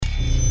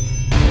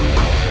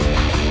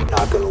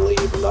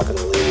not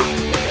gonna leave.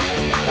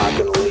 Not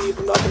gonna leave,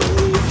 I'm not gonna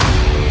leave.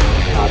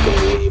 Not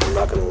gonna leave, I'm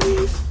not gonna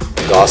leave.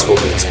 The gospel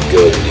means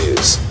good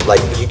news. Like,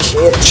 you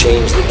can't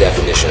change the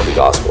definition of the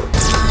gospel.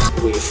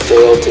 We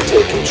failed to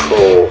take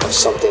control of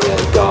something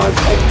that God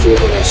had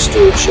given us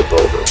stewardship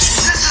over. This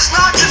is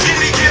not just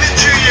gonna be given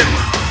to you.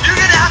 You're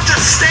gonna have to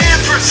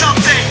stand for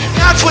something.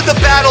 That's what the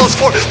battle is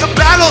for. The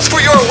battle is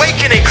for your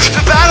awakening.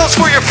 The battle is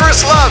for your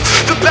first love.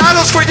 The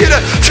battle is for you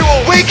to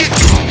awaken.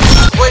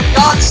 When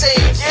God's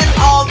saying, get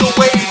on the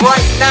wave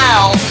right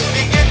now,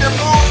 begin to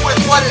move with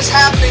what is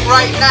happening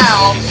right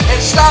now, and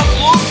stop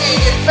looking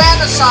and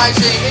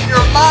fantasizing in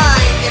your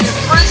mind and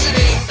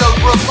imprisoning the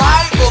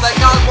revival that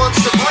God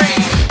wants to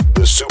bring.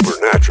 The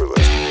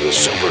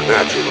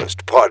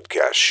Supernaturalist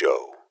Podcast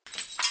Show.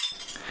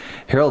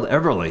 Harold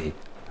Eberle.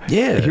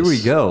 Yeah, Here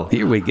we go.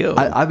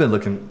 I've been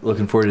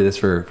looking forward to this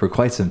for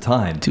quite some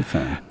time. Too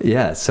fun.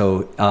 Yeah.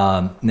 So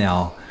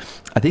now,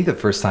 I think the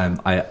first time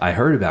I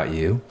heard about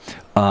you,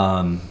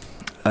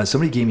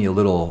 somebody gave me a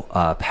little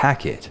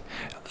packet,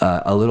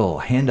 a little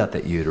handout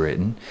that you had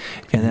written,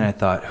 and then I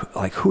thought,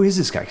 like, who is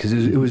this guy? Because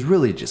it was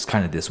really just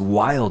kind of this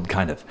wild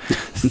kind of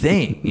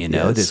thing, you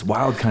know, Yes. this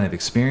wild kind of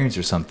experience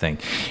or something.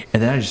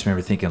 And then I just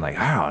remember thinking, like,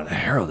 I don't know,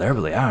 Harold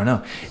Eberle, I don't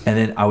know. And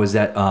then I was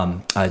at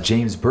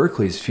James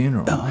Berkeley's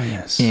funeral. Oh,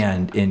 yes.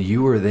 And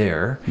you were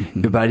there,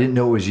 but I didn't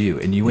know it was you.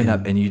 And you went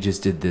up and you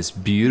just did this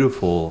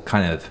beautiful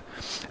kind of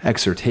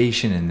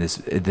exhortation and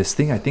this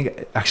thing. I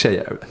think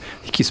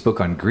you spoke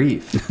on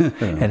grief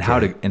and how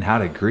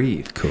to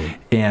grieve. Cool.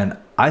 And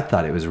I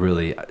thought it was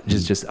really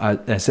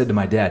I said to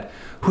my dad,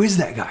 who is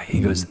that guy?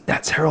 He goes,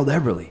 that's Harold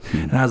Eberle.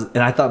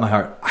 And I thought in my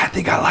heart, I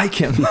think I like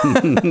him.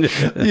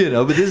 You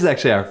know, but this is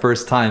actually our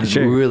first time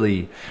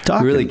really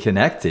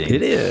connecting.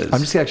 It is. I'm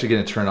just actually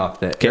going to turn off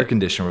the air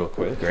conditioner real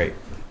quick. Great.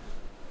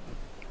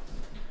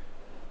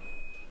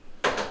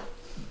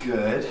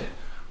 Good.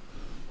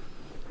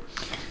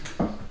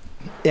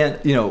 And,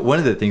 you know, one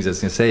of the things I was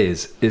going to say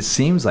is it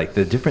seems like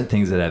the different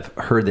things that I've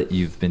heard that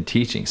you've been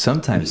teaching,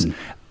 sometimes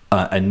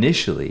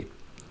initially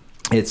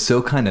it's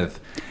so kind of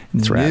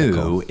new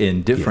radical.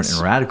 and different Yes.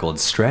 and radical and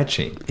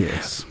stretching.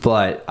 Yes.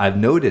 But I've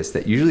noticed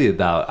that usually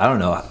about, I don't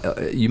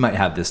know, you might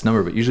have this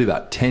number, but usually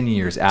about 10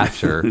 years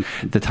after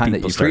the time that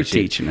People you start preach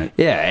teaching it.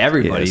 Yeah,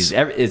 everybody's,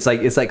 Yes.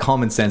 it's like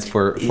common sense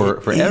for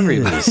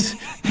everybody. Is.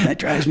 That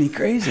drives me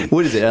crazy.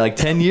 What is it, like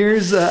 10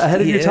 years ahead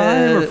of your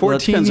time, or well, it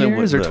 14 depends on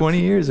years, what or 20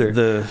 years? Or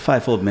The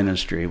Fivefold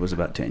Ministry was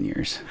about 10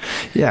 years.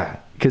 Yeah,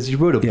 because you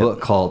wrote a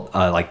book called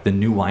like The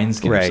New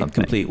Wineskin or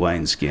something. Complete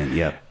Wineskin.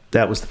 Yep.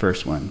 That was the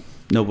first one.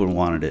 No one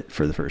wanted it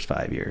for the first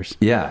 5 years.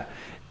 Yeah.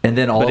 And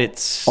then all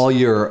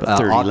your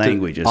 30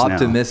 languages now.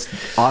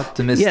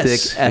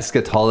 optimistic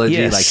eschatology.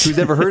 Yes. Like, who's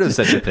ever heard of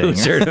such a thing?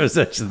 Who's heard of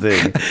such a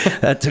thing?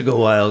 That took a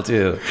while,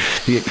 too.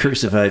 You get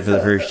crucified for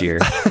the first year.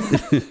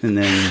 And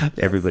then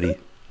everybody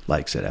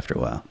likes it after a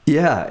while.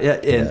 Yeah.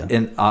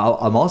 And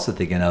I'm also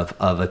thinking of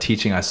a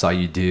teaching I saw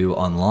you do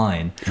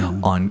online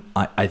on,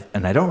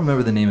 and I don't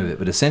remember the name of it,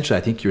 but essentially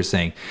I think you were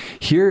saying,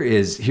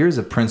 here's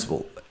a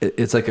principle.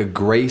 It's like a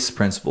grace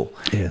principle.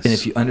 Yes. And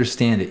if you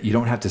understand it, you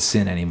don't have to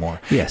sin anymore.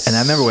 Yes. And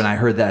I remember when I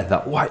heard that, I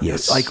thought, what?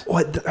 Yes. Like,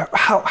 what?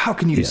 How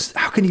can you say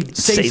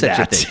such that.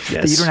 a thing?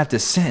 Yes. That you don't have to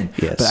sin.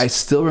 Yes. But I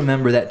still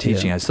remember that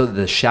teaching. I still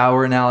the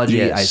shower analogy.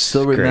 Yes. I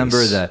still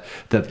remember Grace.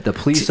 the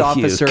police You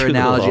officer cool.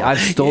 analogy. I've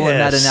stolen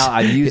that Yes.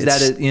 analogy. I've used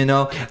that, you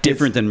know.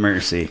 Different than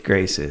mercy.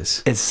 Grace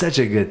is. It's such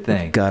a good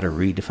thing. Got to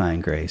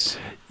redefine grace.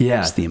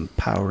 Yeah. It's the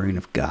empowering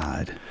of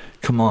God.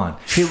 Come on.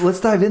 Hey, let's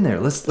dive in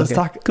there. Let's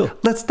talk. Cool.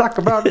 Let's talk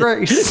about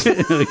grace.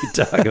 We can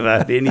talk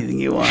about anything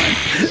you want.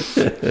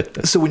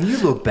 So when you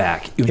look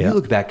back,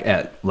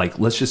 at, like,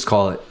 let's just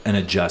call it an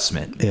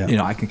adjustment. Yeah. You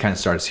know, I can kind of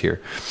start us here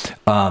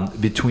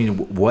between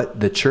what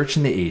the church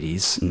in the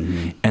 80s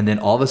and then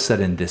all of a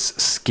sudden this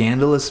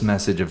scandalous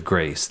message of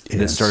grace that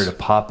Yes. started to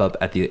pop up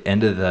at the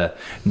end of the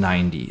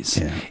 90s,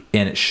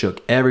 and it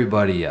shook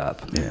everybody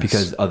up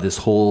because of this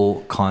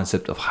whole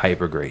concept of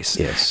hyper grace.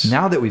 Yes.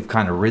 Now that we've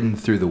kind of ridden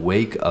through the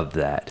wake of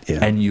that,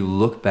 and you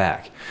look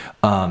back,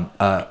 and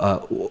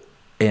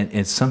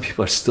some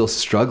people are still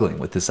struggling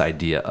with this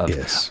idea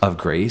of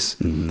grace,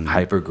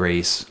 hyper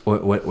grace,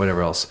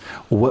 whatever else.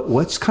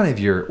 What's kind of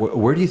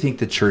where do you think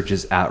the church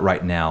is at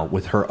right now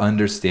with her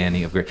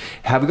understanding of grace?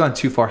 Have we gone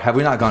too far? Have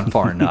we not gone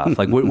far enough?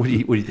 Like, what do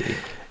you think?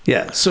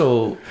 Yeah.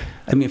 So,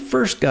 I mean,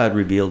 first God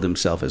revealed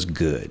himself as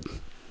good.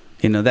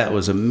 You know, that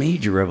was a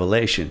major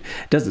revelation.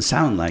 It doesn't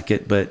sound like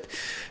it, but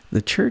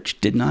the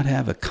church did not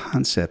have a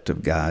concept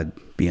of God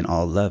being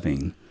all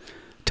loving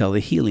till the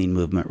healing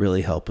movement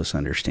really helped us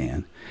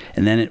understand.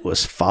 And then it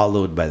was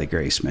followed by the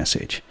grace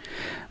message.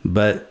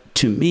 But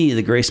to me,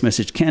 the grace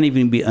message can't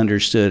even be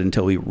understood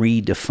until we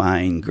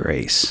redefine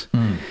grace.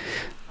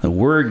 The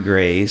word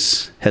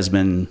grace has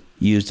been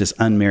used as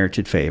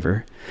unmerited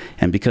favor.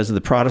 And because of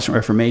the Protestant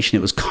Reformation,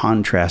 it was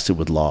contrasted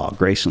with law,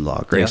 grace and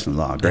law, grace and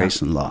law,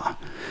 grace and law.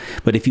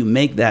 But if you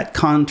make that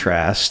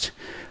contrast,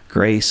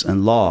 grace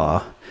and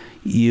law,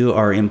 you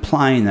are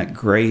implying that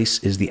grace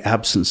is the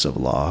absence of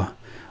law,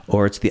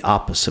 or it's the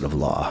opposite of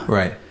law.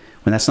 Right.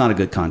 When that's not a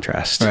good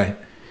contrast. Right.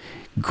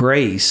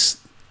 Grace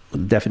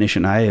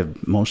definition I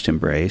have most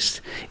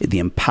embraced, the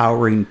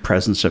empowering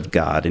presence of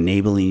God,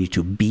 enabling you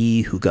to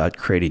be who God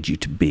created you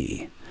to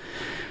be.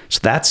 So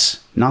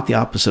that's not the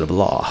opposite of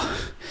law.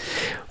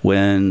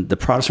 When the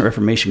Protestant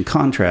Reformation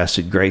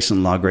contrasted grace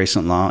and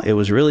law, it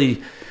was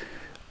really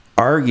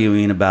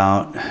arguing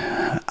about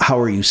how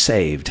are you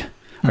saved?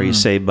 Are you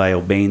saved by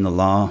obeying the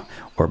law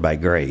or by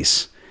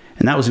grace?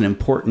 And that was an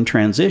important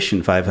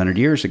transition 500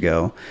 years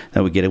ago,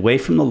 that we get away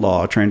from the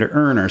law, trying to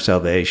earn our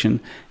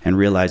salvation, and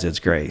realize it's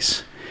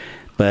grace.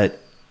 But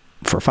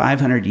for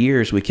 500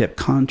 years, we kept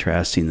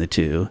contrasting the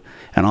two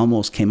and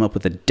almost came up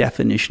with a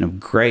definition of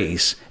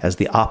grace as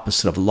the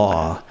opposite of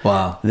law.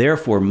 Wow.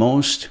 Therefore,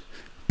 most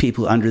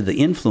people under the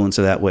influence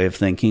of that way of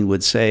thinking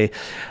would say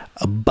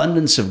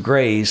abundance of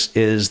grace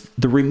is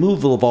the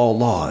removal of all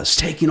laws,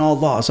 taking all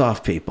laws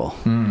off people.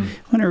 When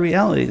in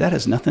reality, that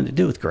has nothing to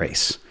do with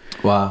grace.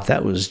 Wow.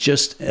 That was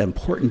just an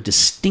important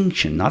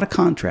distinction, not a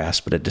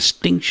contrast, but a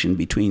distinction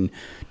between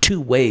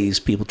two ways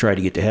people try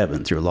to get to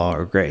heaven, through law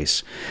or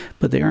grace.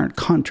 But they aren't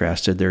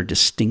contrasted, they're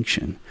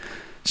distinction.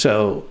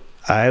 So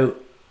I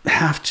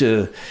have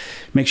to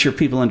make sure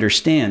people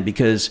understand,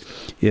 because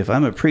if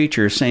I'm a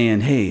preacher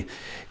saying, hey,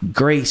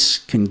 grace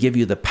can give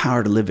you the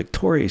power to live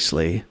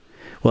victoriously,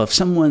 well, if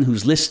someone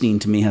who's listening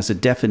to me has a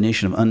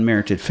definition of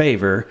unmerited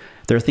favor,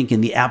 they're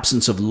thinking the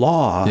absence of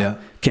law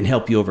can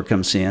help you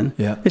overcome sin.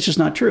 Yeah. It's just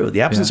not true.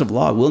 The absence of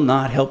law will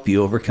not help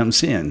you overcome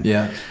sin.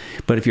 Yeah.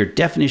 But if your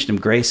definition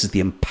of grace is the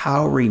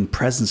empowering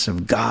presence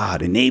of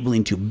God,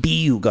 enabling to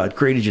be who God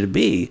created you to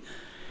be,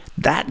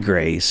 that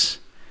grace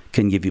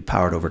can give you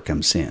power to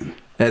overcome sin.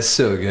 That's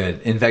so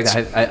good. In fact,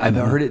 I've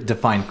heard it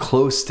defined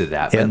close to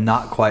that, but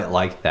not quite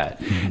like that.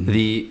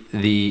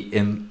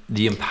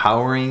 The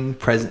empowering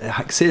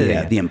presence. Say that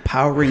again. The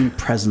empowering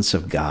presence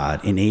of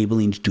God,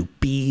 enabling you to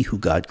be who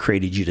God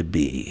created you to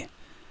be.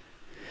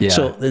 Yeah.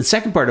 So the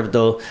second part of it,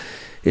 though,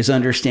 is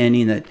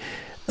understanding that,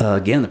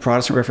 again, the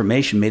Protestant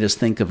Reformation made us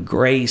think of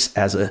grace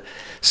as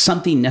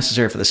something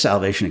necessary for the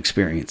salvation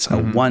experience, a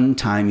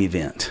one-time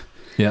event.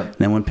 Yeah.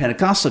 Then when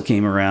Pentecostal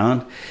came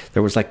around,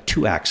 there was like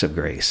 2 acts of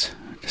grace: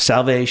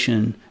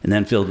 salvation and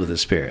then filled with the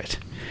Spirit.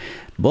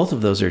 Both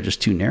of those are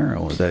just too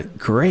narrow. The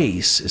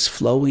grace is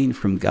flowing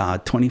from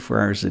God 24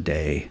 hours a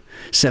day,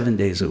 7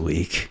 days a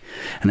week.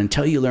 And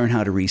until you learn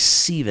how to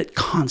receive it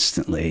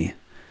constantly,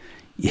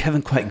 you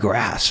haven't quite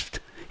grasped.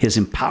 His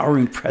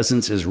empowering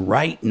presence is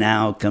right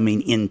now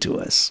coming into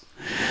us.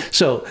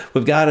 So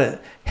we've got to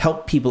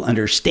help people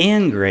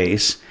understand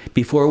grace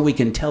before we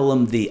can tell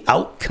them the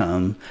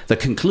outcome, the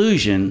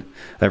conclusion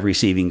of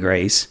receiving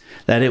grace,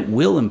 that it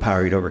will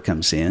empower you to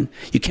overcome sin.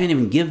 You can't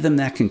even give them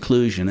that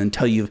conclusion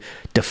until you've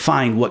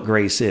defined what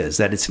grace is,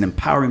 that it's an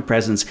empowering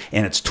presence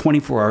and it's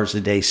 24 hours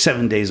a day,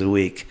 7 days a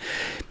week,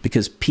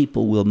 because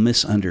people will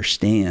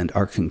misunderstand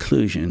our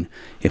conclusion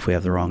if we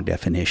have the wrong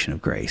definition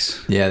of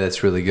grace. Yeah,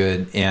 that's really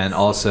good. And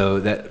also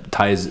that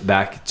ties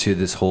back to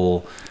this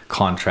whole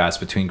contrast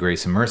between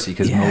grace and mercy,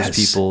 because most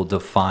people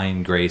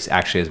define grace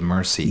actually as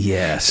mercy.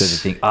 Yes. So they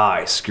think,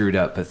 I screwed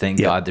up, but thank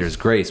God there's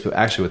grace. But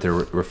actually what they're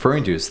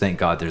referring to is thank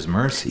God there's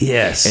mercy.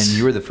 Yes. And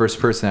you were the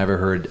first person I ever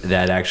heard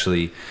that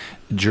actually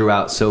drew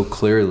out so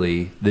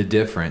clearly the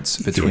difference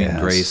between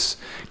grace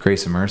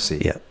and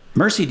mercy. Yeah.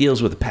 Mercy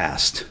deals with the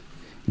past.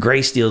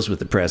 Grace deals with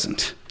the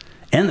present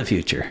and the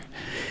future.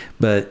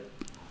 But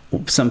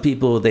some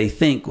people, they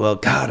think, well,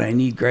 God, I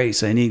need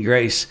grace.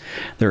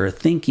 They're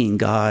thinking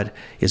God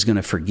is going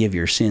to forgive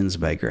your sins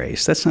by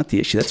grace. That's not the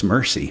issue. That's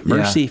mercy.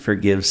 Mercy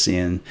forgives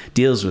sin,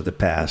 deals with the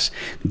past.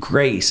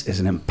 Grace is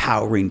an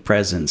empowering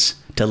presence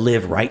to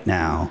live right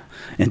now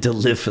and to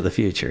live for the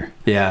future.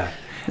 Yeah.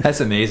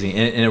 That's amazing.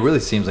 And it really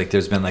seems like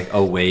there's been like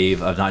a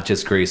wave of not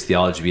just grace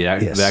theology,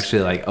 but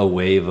actually like a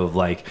wave of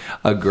like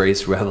a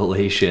grace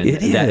revelation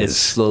that is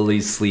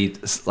slowly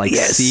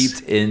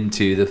seeped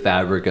into the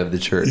fabric of the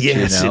church.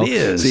 Yes, it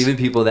is. So even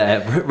people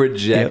that have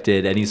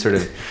rejected any sort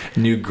of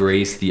new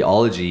grace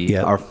theology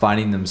are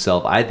finding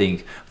themselves, I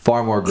think,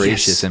 far more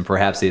gracious than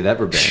perhaps they've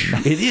ever been.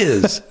 It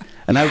is.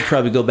 And I would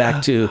probably go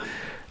back to,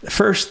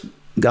 first,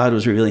 God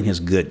was revealing his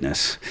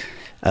goodness.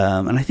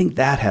 And I think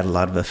that had a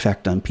lot of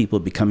effect on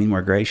people becoming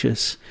more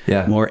gracious,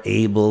 more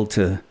able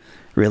to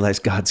realize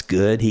God's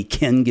good. He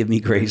can give me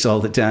grace all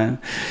the time.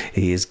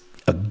 He is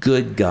a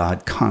good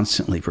God,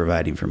 constantly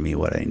providing for me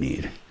what I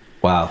need.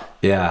 Wow.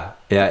 Yeah.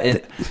 Yeah.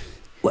 And,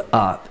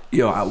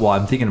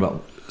 I'm thinking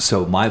about,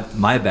 so my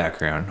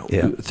background,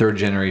 third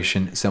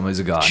generation Assemblies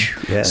of God.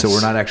 Yes. So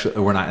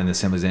we're not in the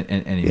Assemblies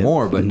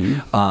anymore, but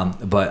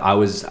I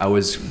was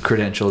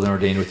credentialed and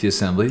ordained with the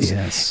Assemblies.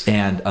 Yes.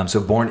 And so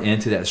born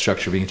into that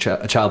structure, being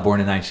a child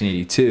born in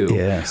 1982.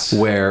 Yes.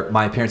 Where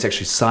my parents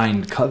actually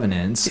signed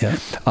covenants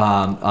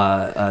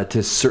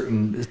to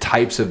certain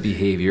types of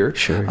behavior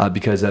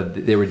because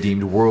they were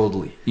deemed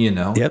worldly,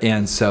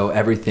 And so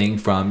everything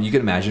from, you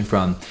can imagine,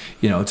 from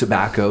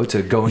tobacco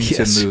to going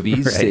to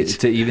movies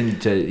to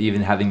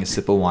even having having a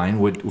sip of wine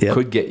Yep.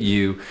 could get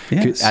you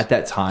Yes. at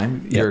that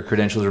time Yep. your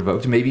credentials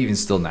revoked, maybe even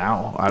still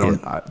now. I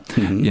don't,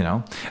 Mm-hmm. you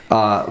know.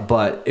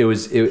 But there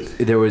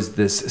was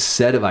this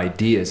set of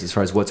ideas as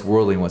far as what's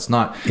worldly and what's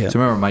not. Yep. So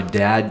I remember my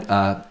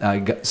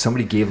dad,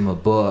 somebody gave him a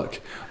book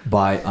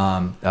by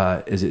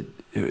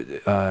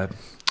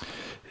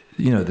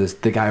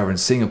the guy over in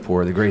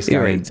Singapore, the Grace guy.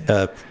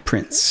 Right.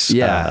 Prince.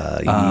 Yeah.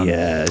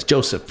 Yes.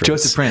 Joseph Prince.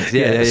 Joseph Prince.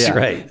 Yeah, Yes, yeah.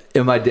 right.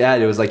 And my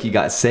dad, it was like he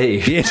got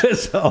saved.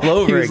 Yes, all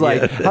over He was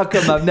again. like, how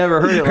come I've never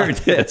heard it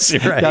like this?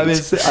 Right. I've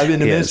been in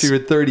the Yes. ministry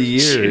for 30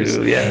 years.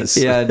 True, yes.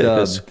 And,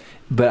 Yes.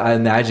 but I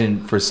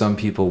imagine for some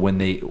people when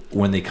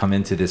they come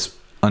into this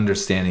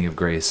understanding of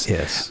grace,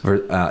 Yes.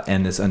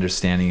 and this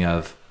understanding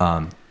of,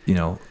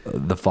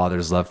 the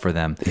Father's love for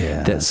them,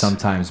 Yes. that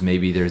sometimes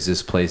maybe there's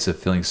this place of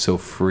feeling so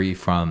free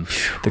from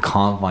the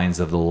confines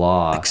of the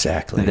law.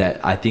 Exactly. That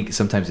I think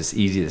sometimes it's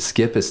easy to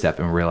skip a step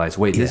and realize,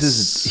 wait, this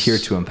is here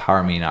to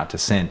empower me not to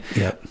sin.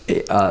 Yep.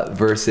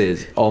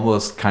 Versus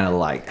almost kind of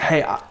like,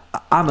 hey,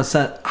 I'm a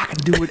son. I can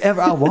do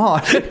whatever I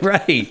want.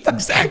 Right,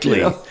 exactly.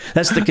 You know?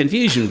 That's the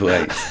confusion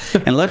point.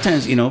 And a lot of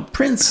times,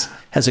 Prince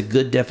has a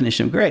good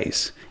definition of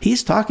grace.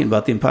 He's talking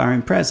about the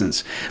empowering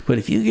presence. But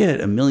if you get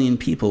 1 million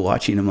people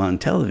watching him on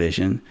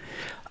television,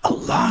 a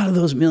lot of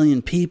those 1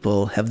 million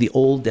people have the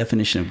old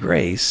definition of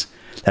grace.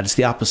 That it's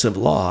the opposite of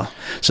law.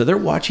 So they're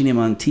watching him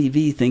on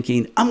TV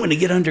thinking, I'm going to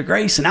get under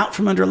grace and out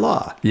from under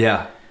law.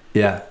 Yeah.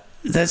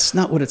 That's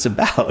not what it's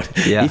about.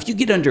 Yeah. If you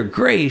get under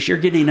grace, you're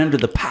getting under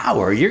the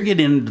power. You're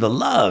getting under the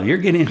love. You're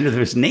getting under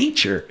this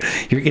nature.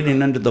 You're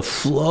getting under the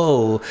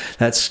flow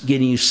that's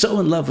getting you so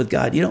in love with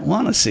God, you don't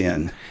want to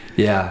sin.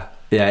 Yeah.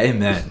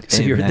 Amen.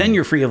 So Amen. then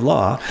you're free of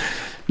law,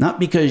 not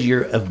because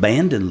you're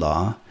abandoned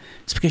law.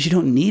 It's because you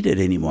don't need it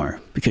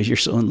anymore because you're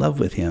so in love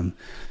with Him.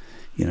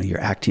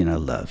 You're acting out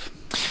of love.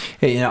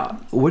 Hey,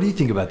 what do you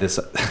think about this?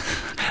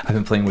 I've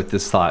been playing with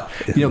this thought,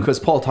 because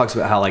Paul talks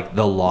about how like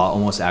the law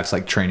almost acts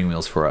like training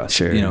wheels for us,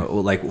 Sure.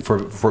 Like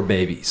for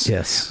babies.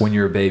 Yes. When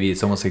you're a baby,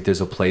 it's almost like there's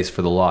a place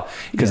for the law.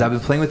 Because I've been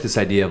playing with this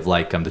idea of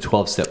like the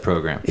 12-step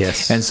program.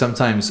 Yes. And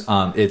sometimes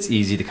it's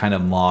easy to kind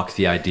of mock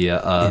the idea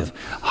of,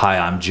 hi,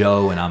 I'm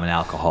Joe and I'm an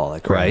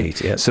alcoholic, right?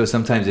 Right, yep. So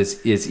sometimes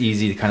it's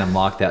easy to kind of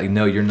mock that. Like,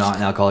 no, you're not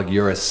an alcoholic.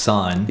 You're a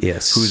son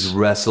Yes. who's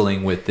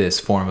wrestling with this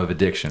form of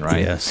addiction,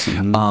 right? Yes.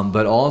 Mhm.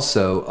 But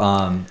also,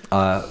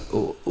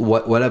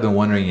 what I've been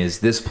wondering is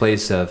this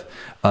place of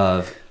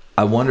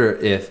I wonder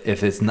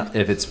if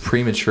it's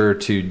premature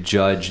to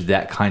judge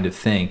that kind of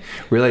thing,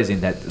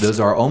 realizing that those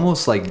are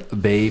almost like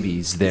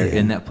babies. They're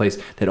in that place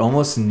that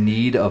almost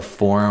need a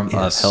form of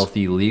Yes.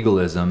 healthy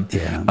legalism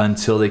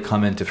until they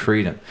come into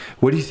freedom.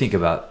 What do you think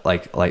about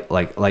that's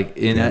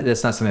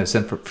not something I've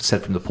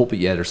said from the pulpit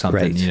yet or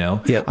something.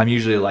 Right. Yep. I'm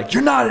usually like,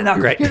 you're not an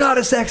alcoholic, Right. you're not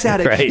a sex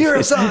addict, Right. you're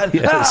a son.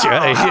 Yes,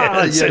 right.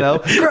 Yes.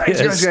 Great.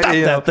 Yes, stop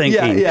that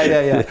thinking.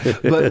 Yeah.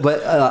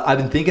 But I've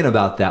been thinking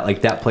about that,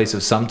 like that place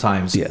of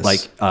sometimes, Yes.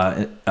 like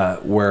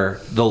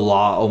where the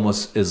law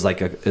almost is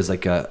like a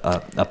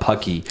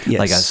pucky, Yes.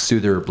 like a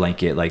soother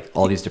blanket, like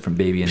all these different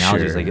baby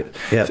analogies. Sure. Like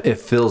Yep. it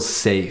feels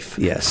safe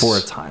Yes. for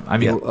a time. I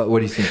mean, Yep. what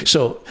do you think?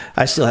 So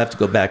I still have to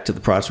go back to the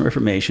Protestant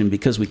Reformation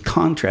because we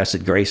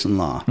contrasted grace and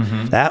law.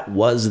 That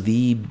was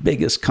the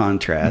biggest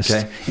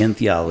contrast in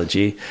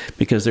theology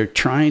because they're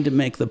trying to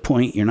make the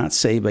point you're not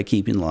saved by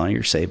keeping law,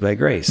 you're saved by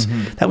grace.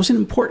 That was an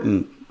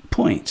important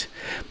point.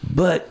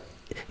 But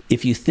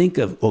if you think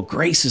of,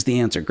 grace is the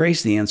answer,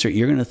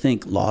 you're going to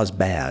think law is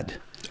bad.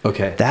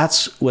 Okay.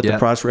 That's what the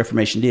Protestant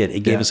Reformation did.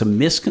 It gave us a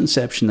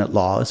misconception that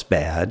law is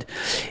bad.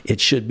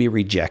 It should be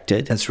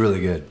rejected. That's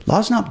really good.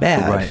 Law's not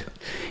bad. Right.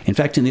 In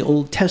fact, in the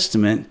Old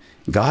Testament,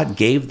 God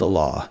gave the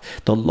law.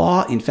 The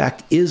law, in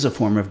fact, is a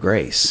form of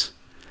grace.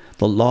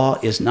 The law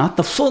is not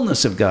the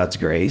fullness of God's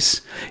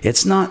grace.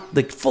 It's not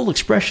the full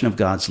expression of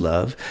God's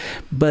love,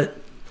 but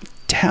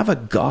to have a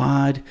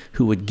God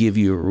who would give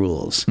you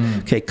rules.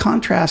 Okay,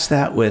 contrast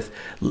that with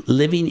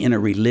living in a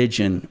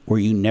religion where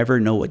you never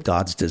know what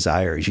God's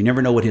desire is. You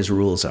never know what His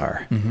rules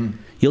are.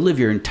 You'll live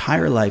your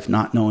entire life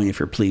not knowing if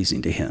you're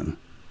pleasing to Him.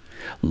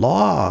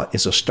 Law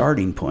is a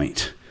starting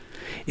point.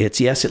 It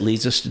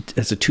leads us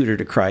as a tutor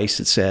to Christ,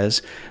 it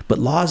says, but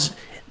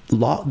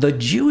the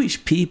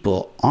Jewish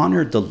people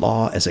honored the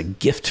law as a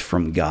gift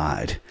from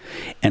God.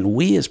 And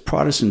we as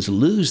Protestants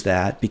lose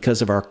that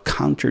because of our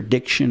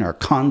contradiction, our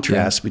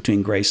contrast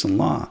between grace and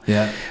law.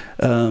 Yeah.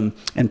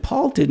 And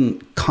Paul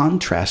didn't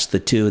contrast the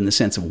two in the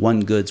sense of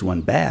one good's,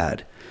 one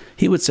bad.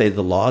 He would say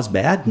the law is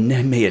bad,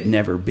 may it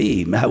never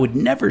be. I would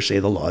never say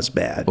the law is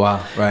bad.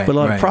 Wow, right. But a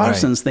lot of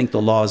Protestants think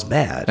the law is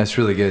bad. That's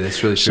really good.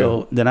 That's really true.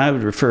 So then I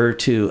would refer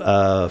to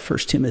 1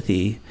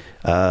 Timothy,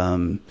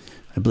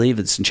 I believe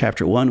it's in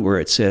chapter 1 where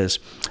it says,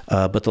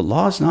 but the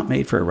law is not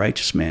made for a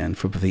righteous man,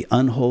 for the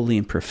unholy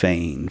and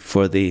profane,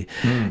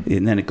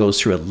 and then it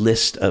goes through a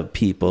list of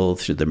people,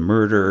 through the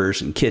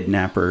murderers and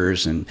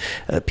kidnappers and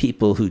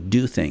people who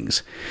do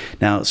things.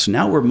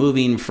 Now we're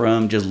moving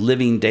from just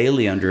living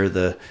daily under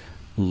the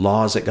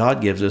laws that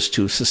God gives us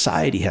to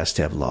society has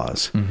to have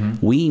laws.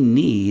 We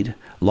need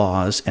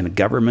laws and a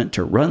government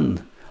to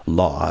run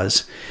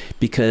laws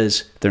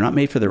because they're not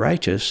made for the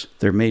righteous.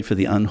 They're made for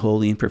the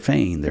unholy and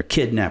profane. They're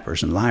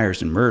kidnappers and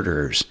liars and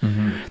murderers.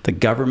 The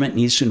government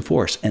needs to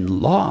enforce.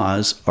 And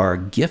laws are a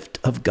gift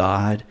of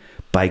God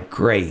by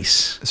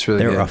grace. That's really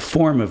they're good. a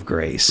form of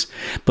grace,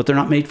 but they're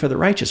not made for the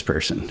righteous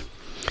person.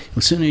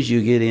 As soon as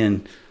you get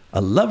in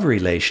a love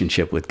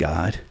relationship with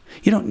God,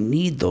 you don't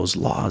need those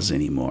laws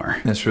anymore.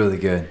 That's really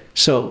good.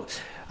 So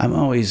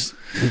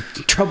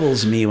it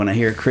troubles me when I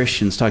hear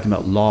Christians talking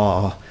about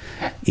law,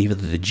 either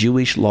the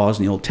Jewish laws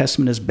in the Old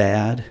Testament is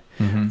bad,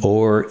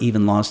 or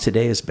even laws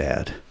today is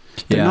bad.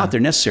 They're Yeah. not, they're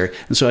necessary.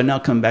 And so I now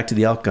come back to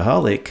the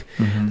alcoholic.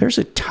 There's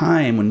a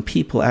time when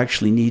people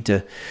actually need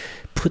to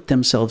put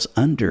themselves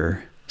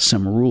under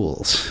some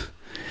rules.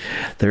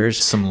 There's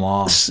Some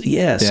law.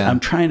 Yes, Yeah. I'm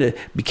trying to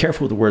be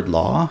careful with the word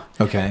law.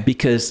 Okay.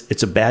 Because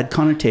it's a bad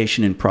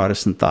connotation in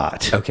Protestant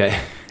thought. Okay.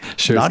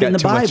 Sure. Not it's got in the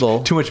too much-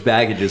 Bible. Too much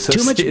baggage Too much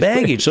associated.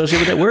 baggage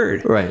associated with that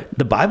word. Right.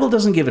 The Bible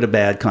doesn't give it a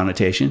bad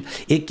connotation.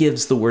 It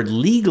gives the word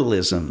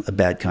legalism a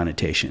bad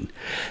connotation.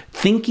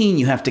 Thinking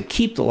you have to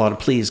keep the law to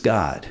please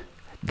God.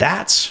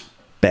 That's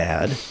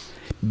bad.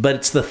 But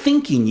it's the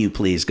thinking you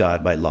please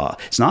God by law.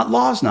 It's not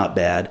law's not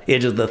bad.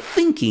 It is the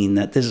thinking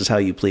that this is how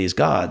you please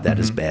God that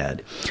is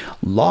bad.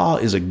 Law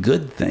is a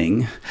good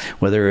thing,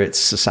 whether it's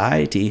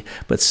society,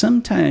 but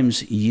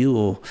sometimes you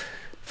will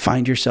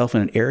find yourself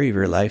in an area of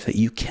your life that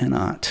you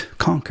cannot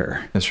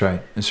conquer. That's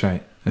right. That's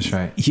right. That's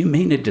right. You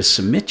may need to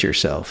submit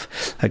yourself.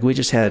 Like we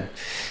just had,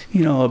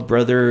 a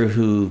brother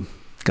who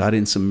got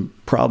in some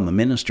problem, a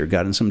minister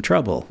got in some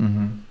trouble.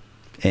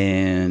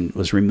 And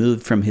was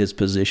removed from his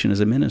position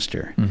as a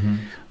minister.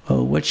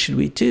 Well, what should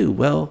we do?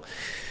 Well,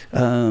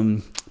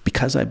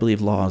 because I believe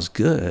law is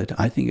good,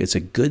 I think it's a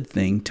good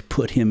thing to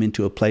put him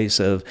into a place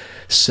of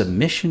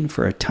submission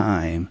for a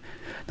time,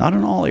 not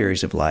in all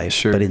areas of life,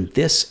 Sure. but in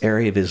this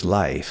area of his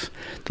life.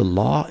 The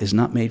law is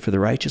not made for the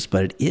righteous,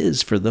 but it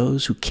is for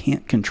those who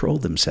can't control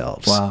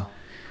themselves. Wow.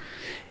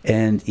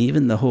 And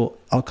even the whole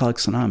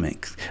Alcoholics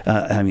Anonymous,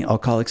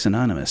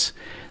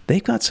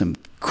 they've got some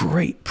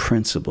great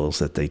principles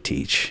that they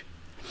teach.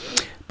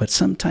 But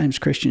sometimes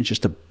Christians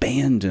just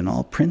abandon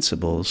all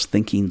principles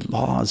thinking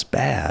law is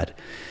bad,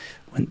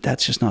 when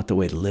that's just not the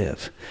way to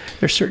live.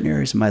 There's certain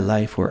areas of my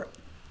life where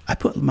I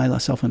put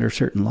myself under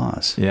certain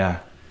laws. Yeah.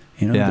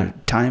 Yeah. There's a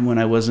time when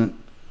I wasn't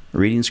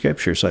reading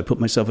scripture, so I put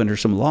myself under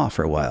some law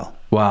for a while.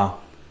 Wow.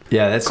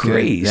 Yeah, that's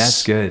Grace. good.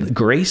 That's good. The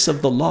grace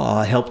of the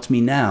law helped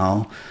me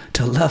now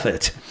to love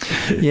it.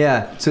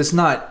 Yeah. So it's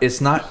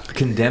not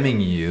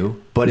condemning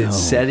you, but it's No.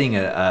 setting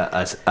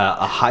a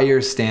higher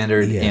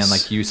standard. Yes. And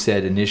like you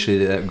said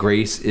initially, that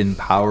grace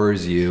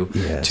empowers you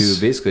Yes. to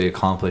basically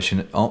accomplish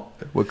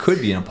what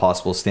could be an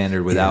impossible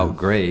standard without Yeah.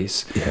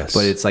 grace. Yes.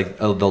 But it's like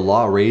the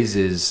law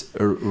raises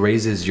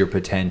your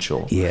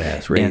potential.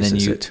 Yes, and then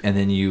raises you it. and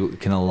then you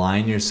can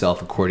align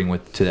yourself according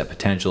to that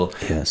potential.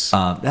 Yes.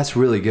 That's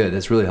really good.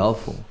 That's really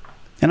helpful.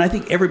 And I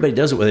think everybody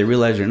does it whether they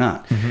realize it or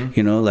not.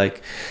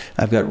 Like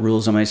I've got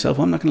rules on myself.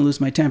 Well, I'm not going to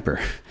lose my temper.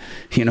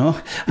 I'm Yeah.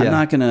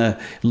 not going to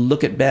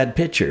look at bad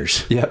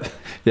pictures. Yep.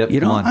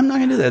 Come on. I'm not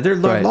going to do that. They're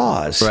Right.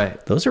 laws.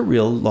 Right. Those are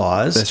real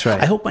laws. That's right.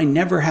 I hope I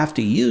never have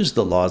to use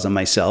the laws on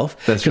myself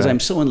That's because right.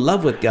 I'm so in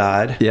love with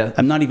God. Yeah.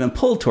 I'm not even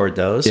pulled toward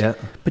those. Yeah.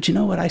 But you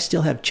know what? I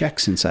still have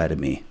checks inside of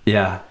me.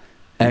 Yeah.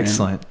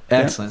 Excellent.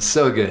 Excellent.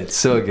 So good.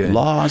 So good.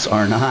 Laws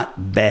are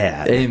not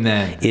bad.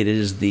 Amen. It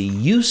is the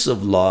use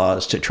of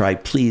laws to try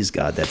please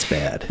God that's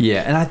bad.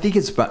 Yeah, and I think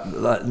it's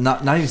about,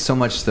 not even so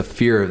much the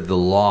fear of the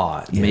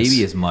law, Yes.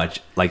 maybe as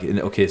much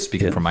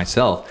speaking Yeah. for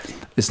myself,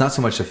 it's not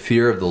so much the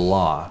fear of the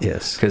law.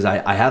 Yes. Because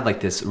I have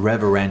like this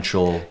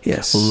reverential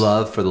Yes.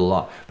 love for the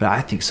law, but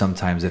I think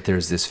sometimes that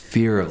there's this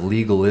fear of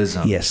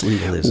legalism. Yes,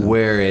 legalism.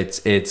 Where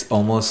it's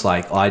almost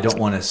like, I don't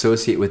want to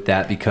associate with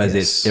that because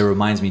Yes. it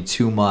reminds me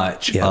too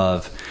much Yeah.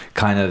 of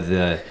kind of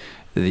the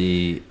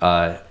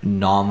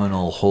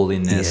nominal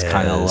holiness,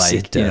 kind of Yes,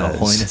 like it does.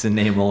 holiness in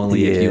name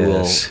only, if you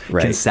will, Yes, can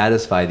right.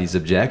 satisfy these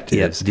Yes,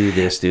 objectives. do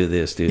this, do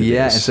this, do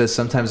Yeah, this. and so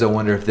sometimes I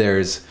wonder if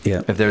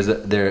Yeah.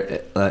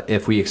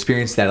 if we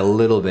experience that a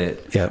little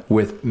bit Yeah.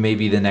 with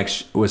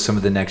some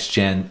of the next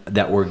gen,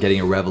 that we're getting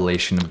a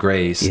revelation of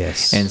grace,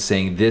 Yes. and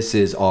saying this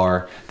is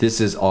our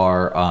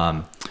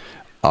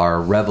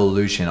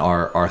revolution,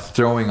 our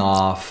throwing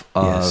off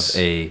of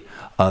Yes.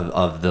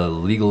 of the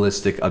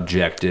legalistic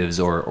objectives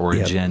or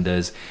Yep.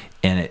 agendas,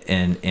 and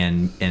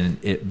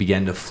it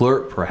began to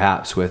flirt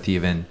perhaps with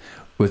even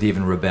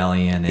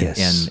rebellion and,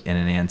 Yes. and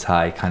an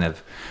anti kind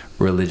of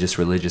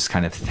religious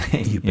kind of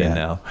thing, You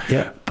bet.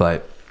 Yeah.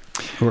 But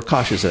We're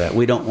cautious of that.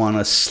 We don't want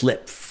to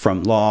slip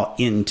from law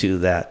into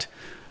that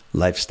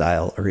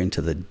lifestyle or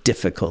into the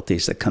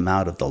difficulties that come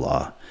out of the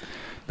law.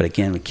 But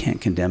again, we can't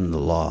condemn the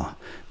law.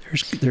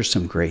 There's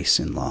some grace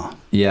in law.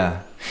 yeah,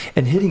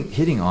 and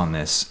hitting on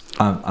this,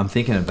 I'm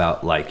thinking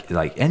about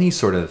like any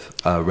sort of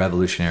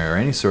revolutionary or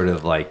any sort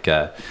of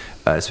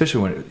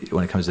especially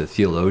when it comes to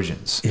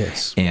theologians,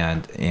 Yes.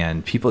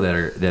 and people that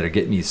are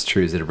getting these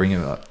truths that are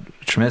bringing a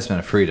tremendous amount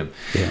of freedom.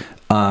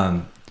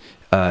 Yeah.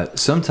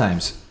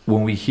 Sometimes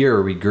when we hear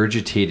a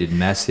regurgitated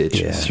message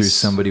Yes. through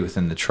somebody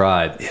within the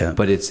tribe, Yeah.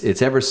 but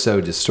it's ever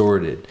so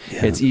distorted,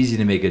 Yeah. it's easy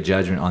to make a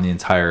judgment on the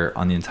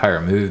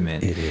entire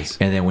movement. It is.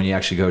 And then when you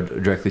actually go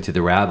directly to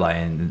the rabbi,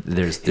 and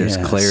there's Yes.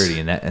 clarity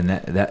and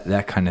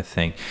that kind of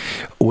thing.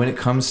 When it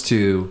comes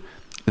to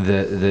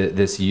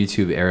this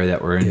YouTube era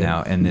that we're in Yeah.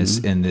 now, and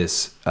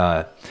this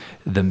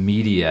the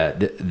media,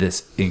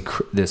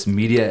 this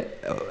media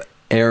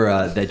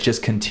era that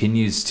just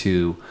continues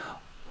to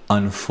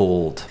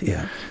unfold.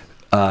 Yeah.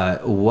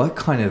 What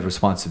kind of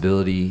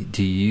responsibility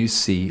do you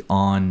see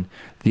on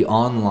the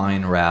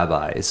online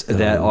rabbis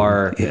that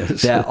are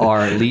yes. that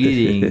are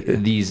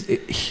leading these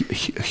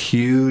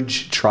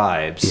huge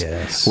tribes,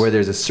 Yes. where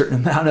there's a certain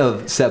amount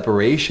of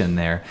separation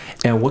there?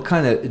 And what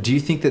kind of, do you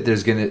think that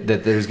there's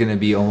gonna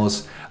be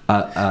almost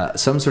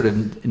some sort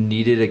of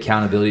needed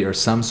accountability, or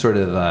some sort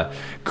of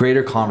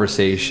greater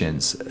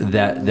conversations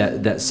that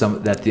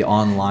the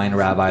online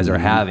rabbis are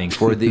having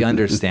for the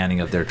understanding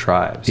of their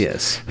tribes?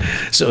 Yes.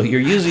 So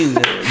you're using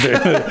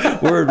the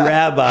word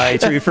rabbi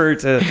to refer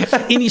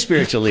to any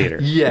spiritual leader,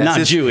 Yes, not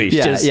it's- Jewish.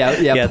 Yeah, just-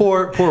 yeah.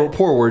 Poor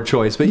word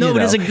choice, but No, you but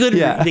know. it's a good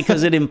Yeah.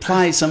 because it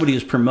implies somebody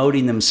who's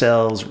promoting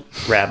themselves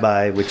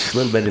rabbi, which is a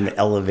little bit an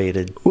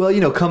elevated. Well,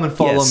 come and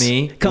follow Yes.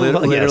 me, Come and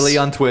follow- literally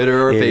yes. on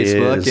Twitter or It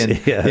Facebook, is. and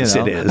Yes,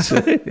 you know. it is.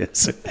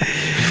 Yes.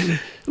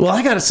 Well,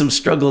 I got some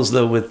struggles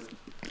though with.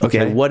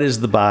 Okay, Okay. what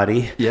is the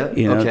body? Yeah,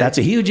 okay. That's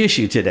a huge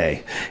issue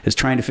today, is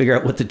trying to figure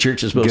out what the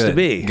church is supposed to Good,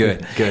 be.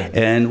 good.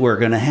 And we're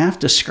going to have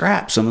to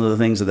scrap some of the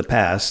things of the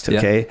past,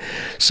 okay?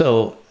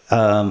 So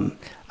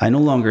I no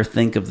longer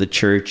think of the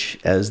church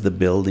as the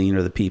building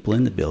or the people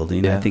in the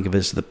building. Yeah. I think of it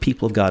as the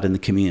people of God in the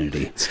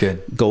community. It's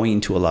good.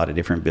 Going to a lot of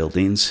different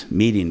buildings,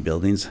 meeting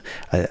buildings.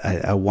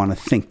 I want to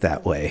think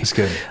that way. It's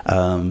good.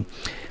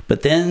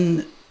 But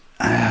then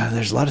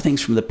there's a lot of things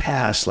from the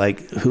past,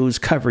 like whose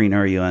covering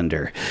are you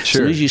under? As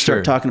Sure, soon as you start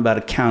sure. talking about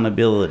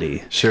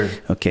accountability. Sure.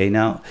 Okay,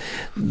 now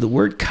the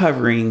word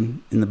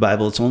covering in the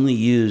Bible, it's only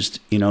used,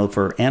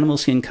 for animal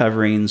skin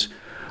coverings,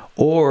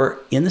 or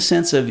in the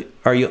sense of,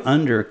 are you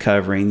under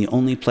covering? The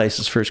only place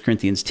is 1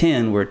 Corinthians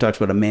 10, where it talks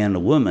about a man and a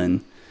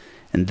woman.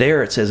 And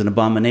there it says an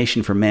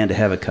abomination for man to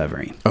have a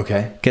covering.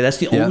 Okay. Okay, that's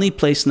the Yeah. only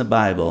place in the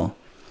Bible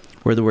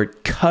where the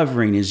word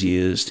covering is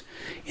used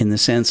in the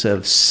sense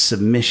of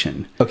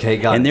submission. Okay,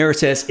 got And it. there it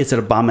says it's an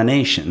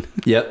abomination.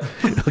 Yep.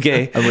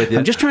 Okay, I'm with you.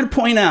 I'm just trying to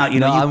point out,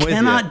 No, I'm you with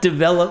cannot you.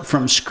 develop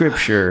from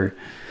Scripture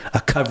a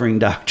covering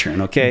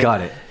doctrine. Okay,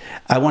 Got it.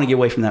 I want to get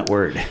away from that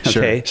word.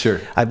 Sure, Okay,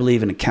 sure. I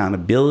believe in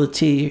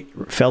accountability,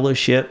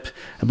 fellowship.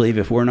 I believe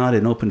if we're not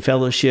in open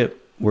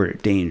fellowship, we're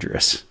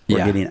dangerous. We're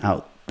Yeah. getting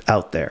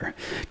out there.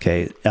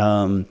 Okay,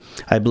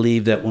 I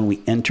believe that when we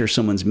enter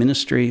someone's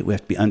ministry, we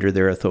have to be under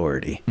their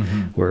authority.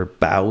 Mm-hmm. We're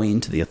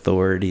bowing to the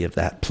authority of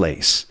that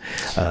place.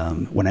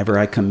 Whenever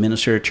I come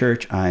minister at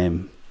church, I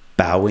am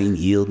bowing,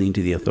 yielding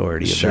to the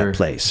authority of Sure, that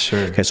place. sure.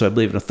 Okay, so I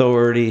believe in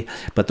authority,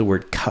 but the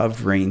word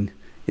covering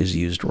is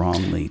used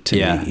wrongly to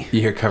me. You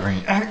hear covering.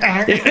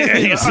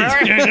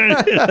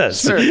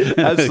 Sure.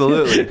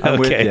 Absolutely. I'm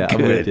with you.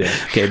 I'm with you.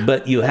 Okay,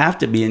 but you have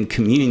to be in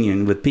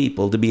communion with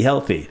people to be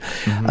healthy.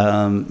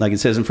 Mm-hmm. Like it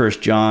says in 1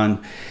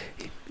 John,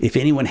 if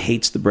anyone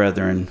hates the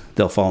brethren,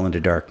 they'll fall into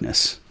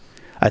darkness.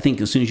 I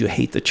think as soon as you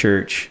hate the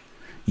church,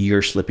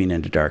 you're slipping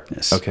into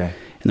darkness. Okay.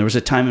 And there was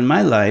a time in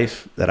my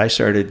life that I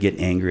started getting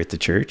angry at the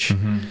church.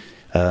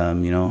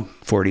 Mm-hmm.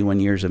 41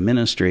 years of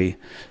ministry.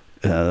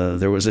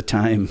 There was a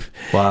time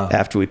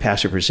after we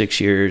pastored for 6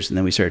 years and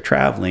then we started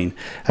traveling,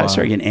 I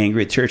started getting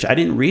angry at the church. I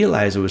didn't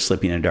realize I was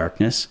slipping into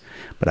darkness,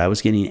 but I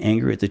was getting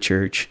angry at the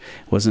church.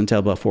 It wasn't until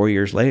about 4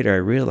 years later I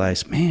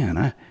realized,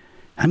 man,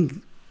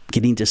 I'm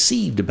getting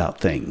deceived about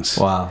things.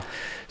 Wow.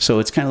 So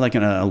it's kind of like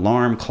an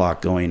alarm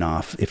clock going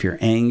off. If you're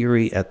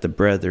angry at the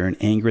brethren,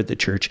 angry at the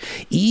church,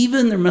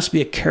 even there must be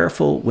a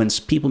careful when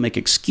people make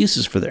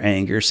excuses for their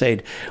anger,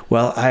 saying,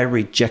 well, I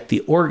reject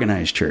the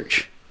organized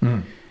church.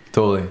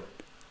 Totally.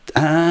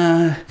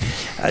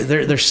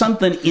 There's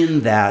something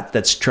in that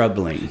that's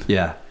troubling.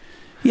 Yeah.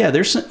 Yeah,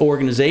 there's an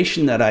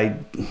organization that I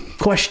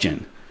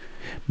question,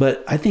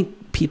 but I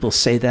think people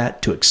say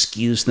that to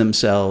excuse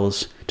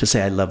themselves, to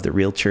say I love the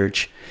real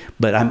church,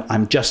 but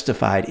I'm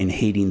justified in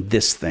hating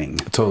this thing.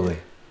 Totally.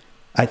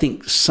 I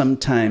think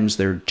sometimes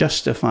they're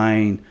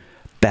justifying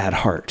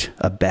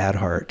a bad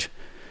heart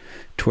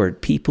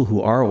toward people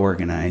who are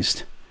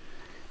organized,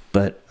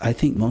 but I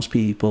think most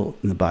people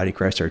in the body of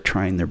Christ are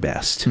trying their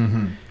best.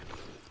 Mm-hmm.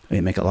 We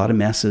make a lot of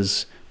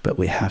messes, but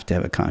we have to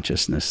have a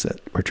consciousness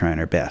that we're trying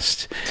our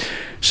best.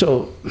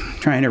 So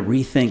trying to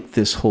rethink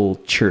this whole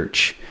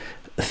church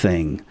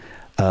thing.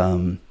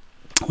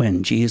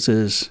 When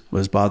Jesus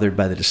was bothered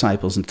by the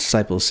disciples and the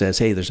disciples says,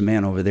 hey, there's a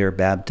man over there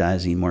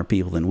baptizing more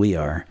people than we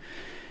are.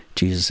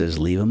 Jesus says,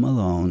 leave him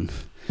alone.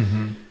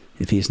 Mm-hmm.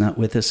 If he's not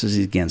with us, he's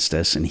against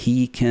us. And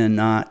he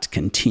cannot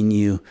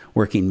continue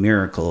working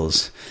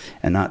miracles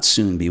and not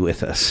soon be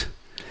with us.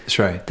 That's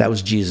right. That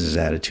was Jesus'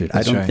 attitude.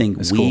 That's I don't right. think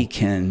That's we cool.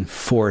 can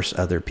force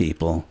other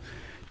people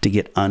to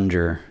get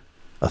under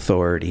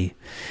authority.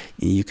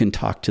 You can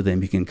talk to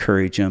them, you can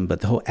encourage them,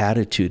 but the whole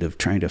attitude of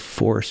trying to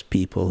force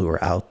people who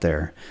are out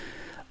there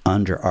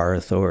under our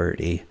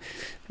authority,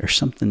 there's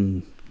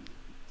something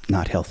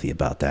not healthy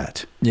about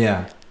that.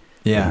 Yeah,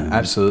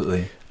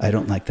 absolutely. I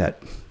don't like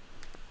that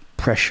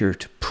pressure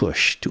to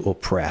push, to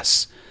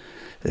oppress.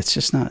 It's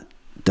just not,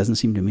 doesn't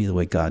seem to me the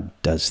way God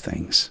does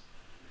things.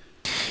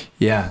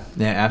 Yeah,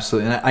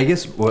 absolutely. And I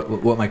guess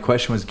what my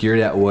question was geared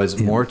at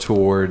was more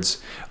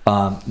towards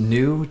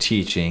new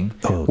teaching,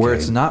 where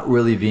it's not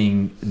really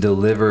being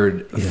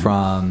delivered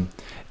from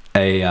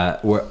a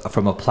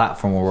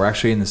platform where we're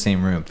actually in the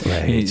same room.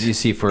 Right. You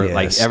see, for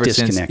like ever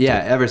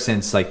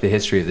since like the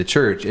history of the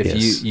church,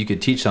 if you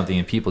could teach something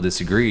and people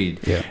disagreed,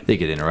 they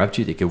could interrupt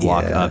you, they could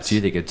walk up to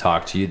you, they could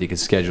talk to you, they could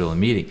schedule a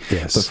meeting.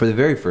 But for the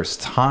very first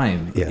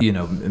time,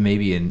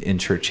 maybe in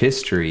church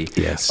history,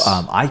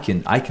 I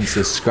can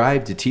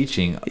subscribe to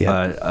teaching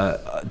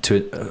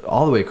to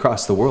all the way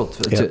across the world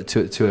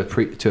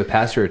to a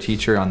pastor or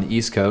teacher on the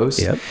East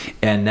Coast,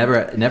 and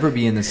never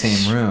be in the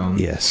same room.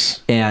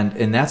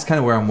 And that's kind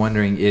of where I'm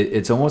wondering,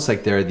 it's almost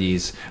like there are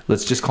these,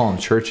 let's just call them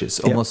churches,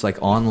 almost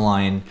like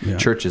online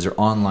churches or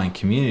online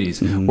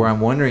communities, where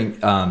I'm wondering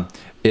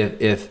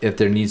if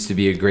there needs to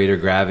be a greater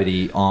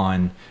gravity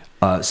on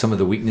some of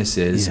the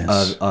weaknesses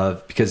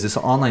of because this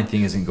online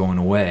thing isn't going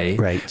away,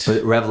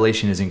 but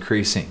revelation is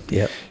increasing.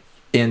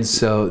 And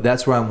so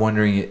that's where I'm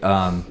wondering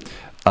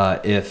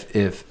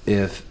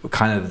if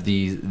kind of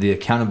the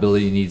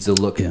accountability needs to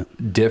look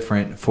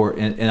different for,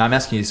 and I'm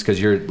asking you this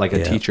because you're like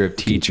a teacher of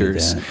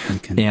teachers,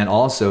 and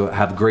also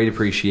have great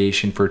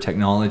appreciation for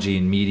technology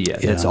and media.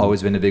 That's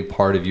always been a big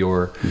part of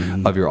your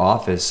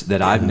office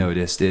that I've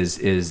noticed is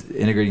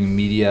integrating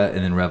media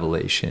and then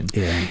revelation.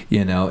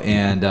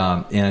 And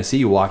I see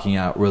you walking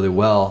out really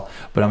well,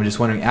 but I'm just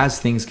wondering, as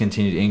things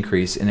continue to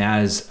increase and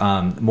as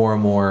more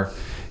and more.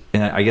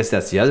 And I guess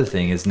that's the other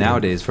thing is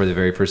nowadays, for the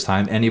very first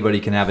time,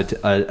 anybody can have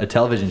a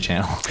television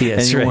channel.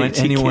 Anyone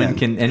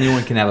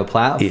can have a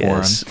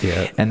platform,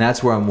 and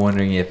that's where I'm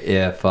wondering if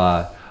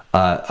there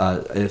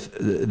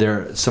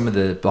are some of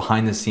the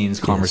behind the scenes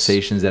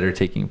conversations that are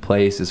taking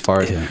place as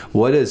far as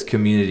what is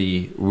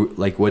community,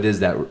 like what is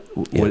that,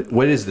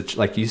 what is the,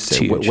 like you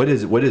said, what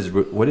is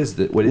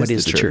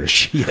the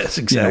church? Yes,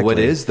 exactly. What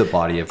is the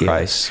body of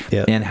Christ,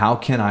 and how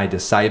can I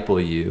disciple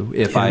you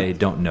if I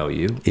don't know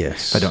you?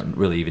 If I don't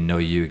really even know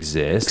you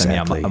exist. I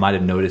mean, I might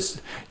have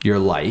noticed your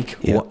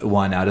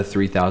one out of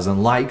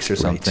 3,000 likes or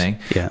something.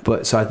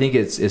 But so I think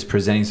it's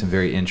presenting some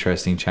very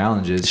interesting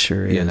challenges.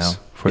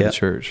 For the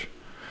church.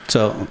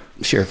 So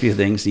share a few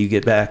things. You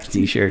get back,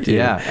 you share too.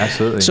 Yeah,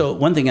 absolutely. So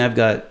one thing, I've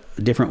got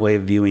a different way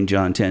of viewing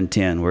John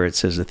 10:10, where it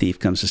says the thief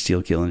comes to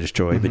steal, kill, and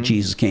destroy, but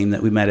Jesus came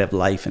that we might have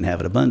life and have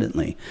it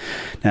abundantly.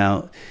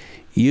 Now,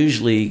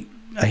 usually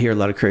I hear a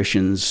lot of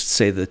Christians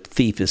say the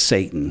thief is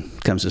Satan,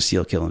 comes to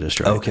steal, kill, and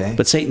destroy. Okay.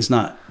 But Satan's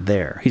not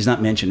there. He's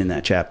not mentioned in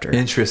that chapter.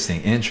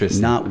 Interesting.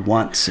 Not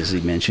once is he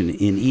mentioned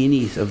in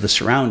any of the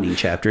surrounding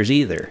chapters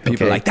either.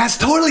 People are like, that's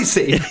totally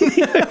Satan.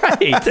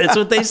 Right. That's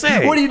what they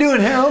say. What are you doing,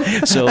 Harold?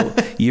 So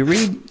you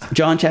read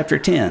John chapter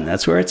 10.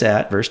 That's where it's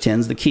at. Verse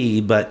 10 is the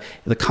key. But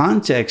the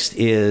context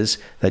is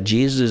that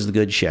Jesus is the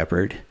good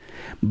shepherd,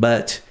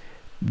 but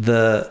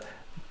the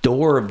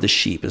door of the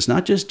sheep is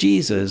not just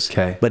Jesus,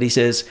 but he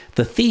says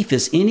the thief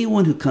is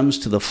anyone who comes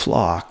to the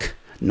flock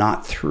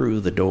not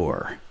through the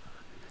door.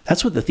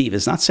 That's what the thief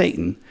is, not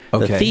Satan.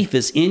 The thief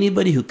is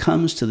anybody who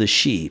comes to the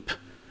sheep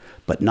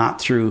but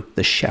not through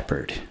the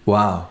shepherd.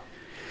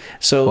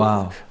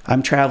 So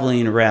I'm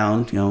traveling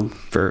around,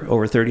 for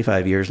over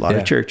 35 years, a lot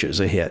of churches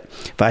I hit.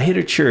 If I hit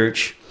a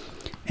church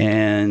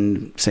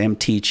and say I'm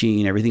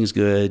teaching, everyth's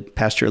good,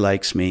 pastor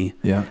likes me,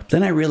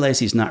 then I realize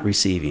he's not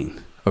receiving.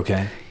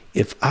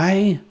 If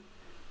I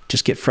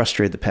just get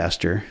frustrated, the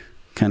pastor,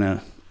 kind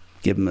of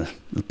give him a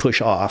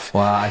push off,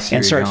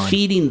 and start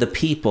feeding the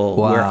people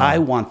where I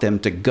want them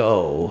to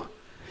go,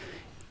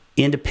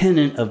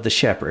 independent of the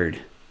shepherd,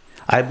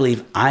 I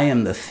believe I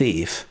am the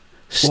thief,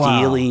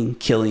 stealing,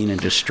 killing, and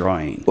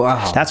destroying.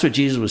 That's what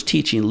Jesus was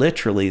teaching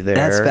literally there.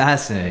 That's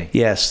fascinating.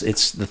 Yes,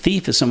 it's the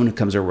thief is someone who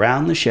comes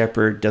around the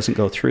shepherd, doesn't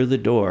go through the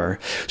door.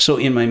 So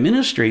in my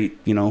ministry,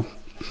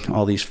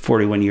 all these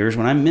 41 years,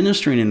 when I'm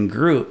ministering in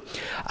group,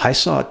 I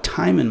saw a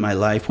time in my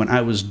life when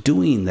I was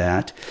doing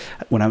that,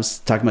 when I was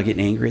talking about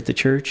getting angry at the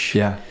church.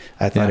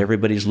 I thought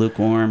everybody's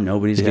lukewarm,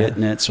 nobody's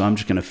getting it, so I'm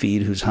just going to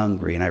feed who's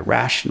hungry, and I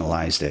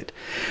rationalized it.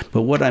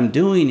 But what I'm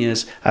doing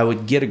is I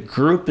would get a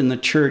group in the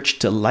church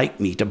to like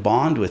me, to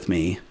bond with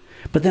me,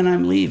 but then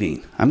I'm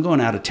leaving. I'm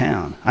going out of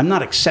town. I'm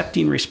not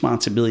accepting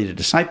responsibility to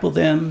disciple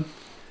them.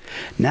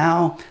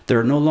 Now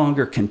they're no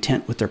longer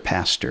content with their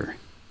pastor.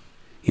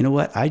 You know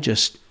what? I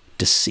just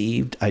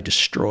deceived, I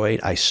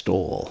destroyed, I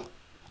stole.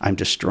 I'm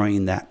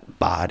destroying that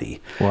body.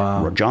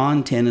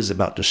 John 10 is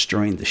about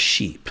destroying the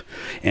sheep.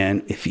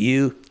 And if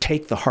you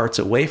take the hearts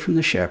away from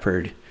the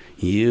shepherd,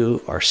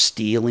 you are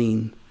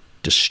stealing,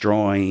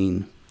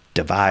 destroying,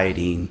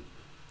 dividing,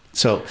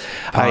 So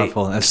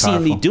Powerful. I That's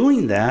seen me powerful.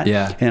 doing that,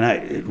 Yeah. and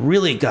I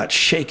really got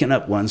shaken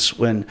up once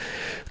when,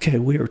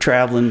 we were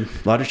traveling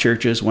a lot of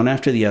churches, one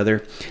after the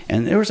other,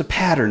 and there was a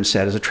pattern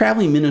set. As a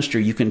traveling minister,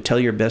 you can tell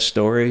your best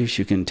stories,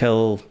 you can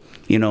tell,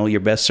 your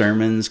best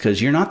sermons,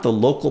 because you're not the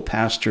local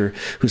pastor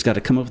who's got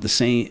to come up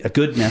with a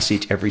good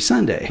message every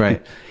Sunday.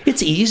 Right.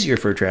 It's easier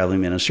for a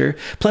traveling minister.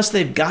 Plus,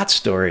 they've got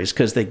stories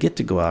because they get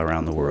to go out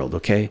around the world.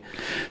 Okay,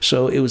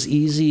 so it was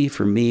easy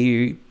for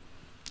me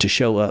to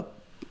show up.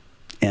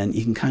 And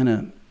you can kind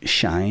of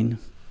shine.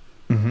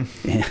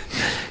 Mm-hmm.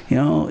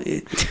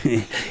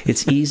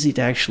 It's easy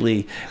to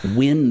actually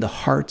win the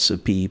hearts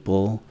of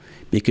people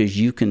because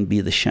you can be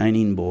the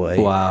shining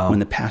boy when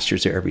the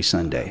pastor's there every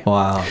Sunday.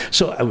 Wow.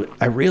 So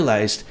I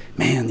realized,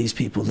 man, these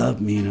people love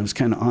me, and I was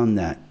kind of on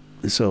that.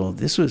 So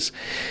this was,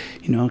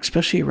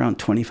 especially around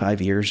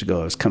 25 years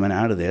ago, I was coming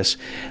out of this.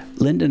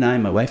 Linda and I,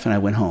 my wife and I,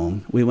 went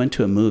home. We went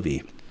to a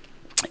movie.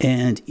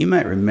 And you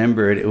might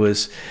remember it. It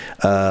was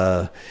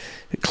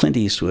Clint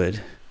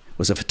Eastwood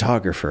was a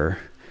photographer,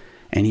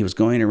 and he was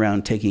going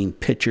around taking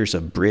pictures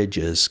of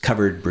bridges,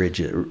 covered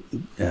bridges,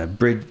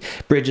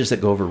 bridges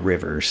that go over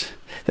rivers,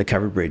 the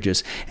covered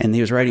bridges. And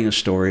he was writing a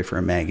story for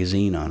a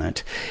magazine on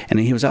it. And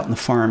he was out in the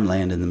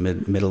farmland in the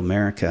middle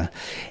America,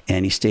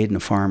 and he stayed in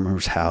a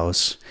farmer's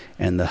house,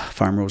 and the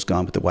farmer was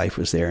gone, but the wife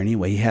was there.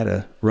 Anyway, he had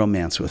a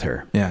romance with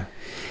her. Yeah.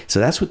 So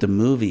that's what the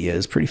movie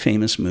is, pretty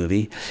famous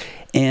movie.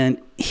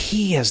 And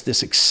he has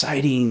this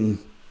exciting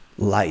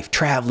life,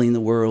 traveling the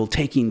world,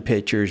 taking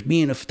pictures,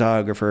 being a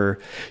photographer.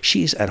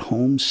 She's at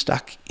home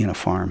stuck in a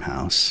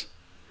farmhouse.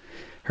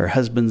 Her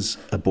husband's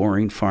a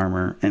boring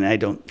farmer. And I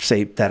don't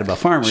say that about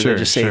farmers. Sure, I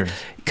just say, sure.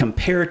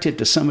 comparative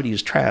to somebody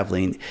who's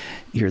traveling,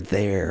 you're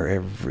there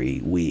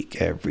every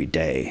week, every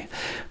day.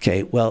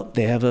 Okay, well,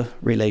 they have a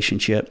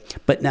relationship.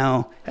 But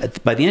now,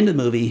 by the end of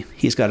the movie,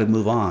 he's got to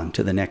move on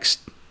to the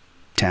next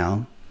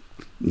town,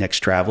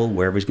 next travel,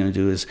 wherever he's going to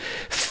do his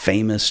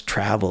famous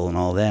travel and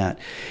all that.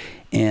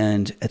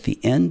 And at the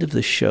end of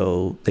the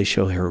show, they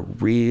show her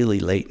really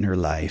late in her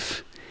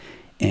life,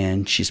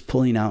 and she's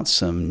pulling out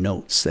some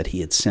notes that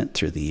he had sent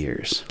through the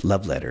years,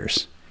 love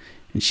letters.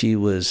 And she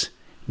was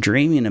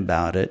dreaming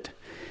about it,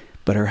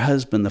 but her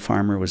husband, the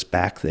farmer, was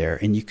back there,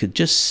 and you could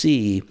just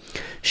see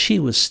she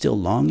was still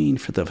longing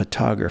for the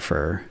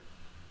photographer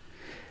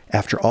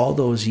after all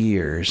those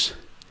years,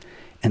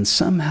 and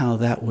somehow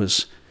that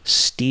was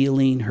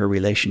stealing her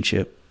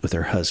relationship with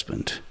her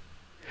husband.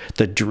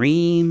 The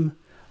dream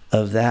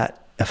of that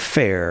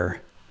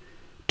affair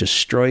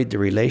destroyed the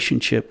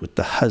relationship with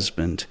the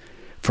husband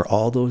for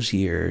all those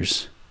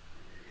years.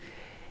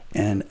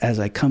 And as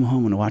I come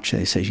home and watch that,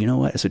 he says, you know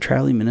what, as a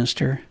traveling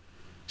minister,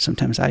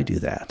 sometimes I do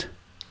that.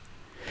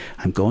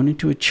 I'm going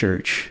into a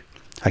church,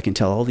 I can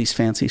tell all these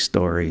fancy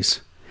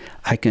stories,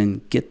 I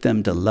can get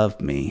them to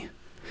love me,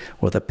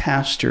 or the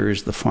pastor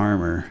is the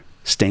farmer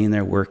staying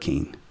there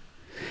working,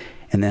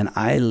 and then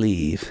I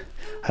leave.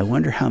 I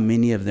wonder how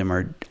many of them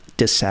are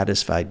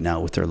dissatisfied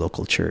now with their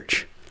local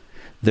church.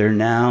 They're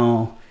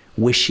now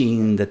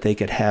wishing that they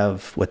could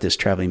have what this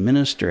traveling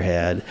minister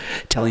had,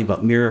 telling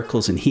about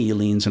miracles and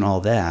healings and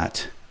all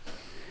that.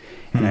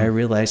 And I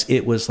realized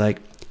it was like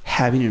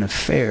having an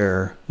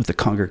affair with the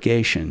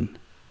congregation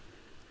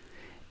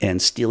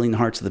and stealing the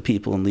hearts of the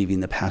people and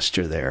leaving the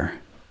pastor there.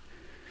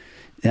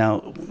 Now,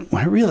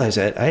 when I realized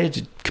that, I had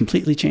to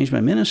completely change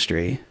my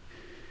ministry.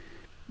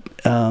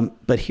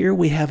 But here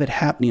we have it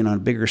happening on a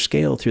bigger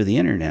scale through the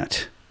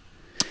internet.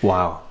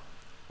 Wow.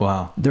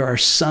 There are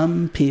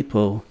some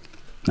people,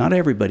 not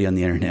everybody on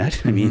the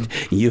internet. I mean,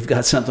 you've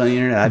got something on the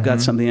internet, I've got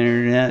something on the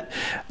internet,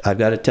 I've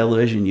got a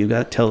television, you've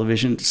got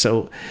television.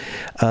 So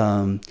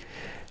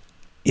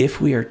if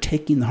we are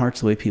taking the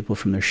hearts away people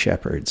from their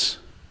shepherds,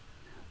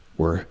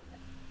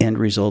 end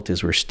result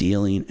is we're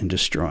stealing and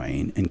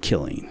destroying and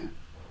killing.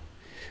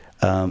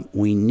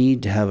 We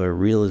need to have a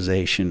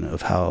realization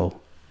of how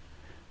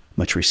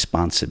much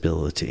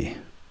responsibility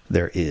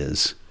there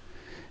is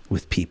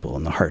with people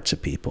and the hearts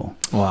of people.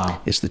 Wow.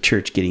 Is the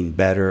church getting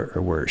better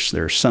or worse?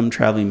 There are some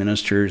traveling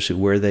ministers who,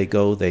 where they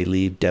go, they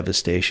leave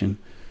devastation.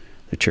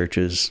 The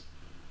churches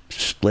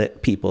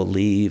split, people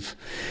leave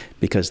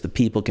because the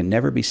people can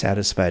never be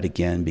satisfied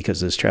again because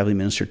this traveling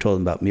minister told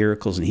them about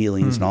miracles and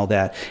healings and all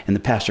that, and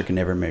the pastor can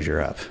never measure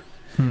up.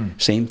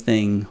 Same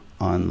thing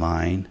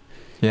online.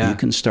 Yeah. You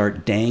can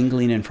start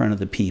dangling in front of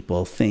the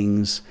people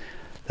things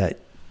that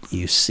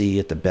you see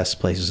at the best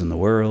places in the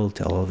world,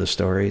 tell all the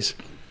stories.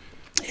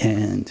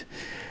 And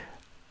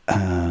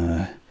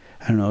I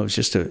don't know, it was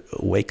just a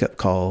wake-up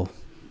call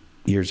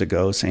years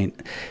ago saying,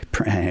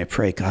 I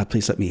pray, God,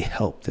 please let me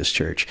help this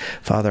church.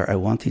 Father, I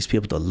want these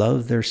people to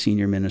love their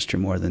senior minister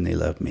more than they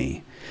love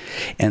me.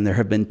 And there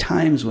have been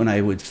times when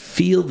I would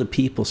feel the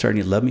people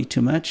starting to love me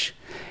too much,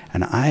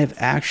 and I have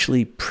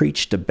actually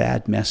preached a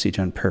bad message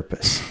on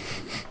purpose.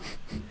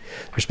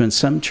 There's been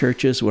some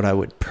churches where I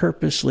would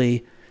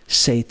purposely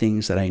say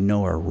things that I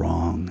know are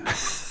wrong.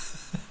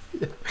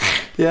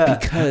 Yeah.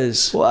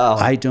 Because Wow.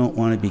 I don't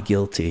want to be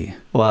guilty.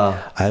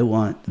 Wow. I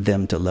want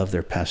them to love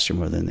their pastor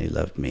more than they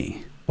love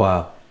me.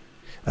 Wow.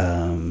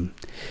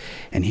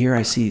 And here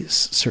I see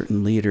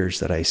certain leaders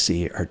that I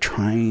see are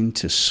trying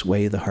to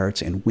sway the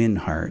hearts and win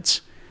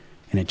hearts.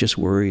 And it just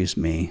worries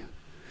me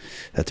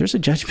that there's a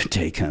judgment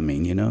day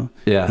coming, you know?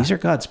 Yeah. These are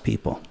God's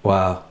people.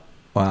 Wow.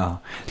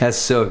 That's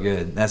so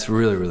good. That's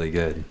really, really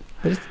good.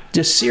 But it's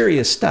just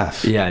serious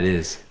stuff. Yeah, it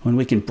is. When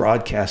we can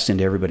broadcast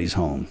into everybody's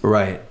home.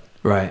 Right.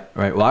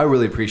 Well, I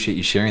really appreciate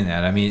you sharing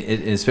that. I mean,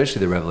 especially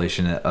the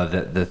revelation of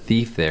that the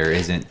thief there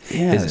isn't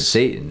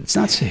Satan. It's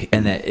not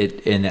Satan.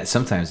 And that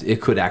sometimes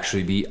it could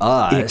actually be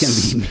us. It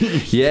can be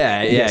me.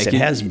 Yeah. Yes, it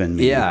has been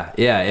me. Yeah.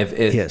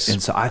 Yes.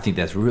 And so I think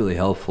that's really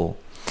helpful.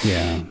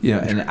 Yeah. You know,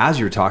 and as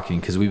you're talking,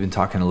 because we've been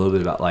talking a little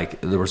bit about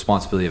like the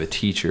responsibility of a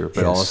teacher,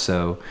 but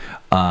also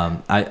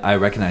I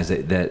recognize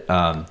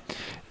that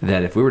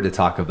if we were to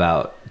talk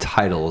about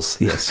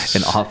titles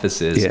and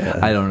offices,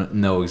 I don't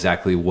know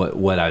exactly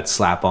what I'd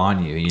slap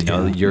on you. You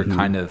know, you're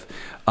kind of,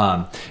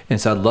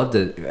 and so I'd love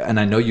to, and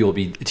I know you'll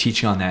be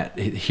teaching on that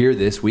here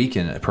this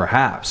weekend,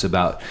 perhaps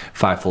about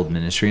fivefold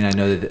ministry, and I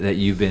know that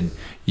you've been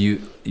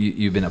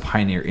a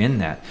pioneer in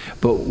that.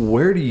 But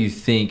where do you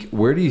think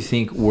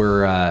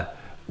we're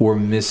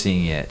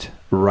missing it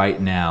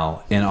right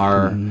now in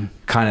our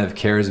kind of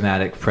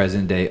charismatic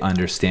present day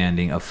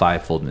understanding of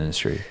fivefold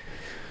ministry?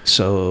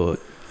 So,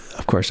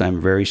 of course,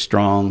 I'm very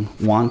strong,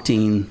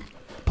 wanting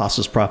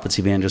apostles, prophets,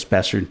 evangelists,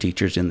 pastors, and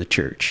teachers in the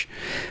church.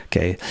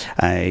 Okay,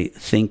 I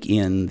think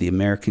in the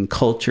American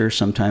culture,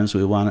 sometimes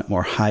we want it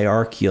more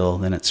hierarchical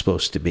than it's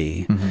supposed to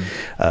be.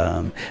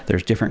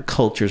 There's different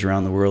cultures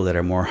around the world that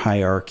are more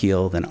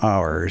hierarchical than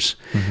ours.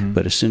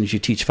 But as soon as you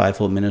teach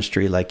fivefold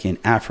ministry, like in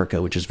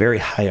Africa, which is very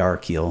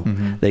hierarchical,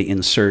 they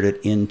insert it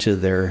into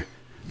their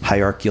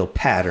hierarchical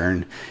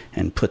pattern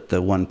and put the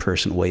one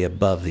person way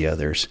above the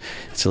others.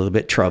 It's a little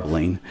bit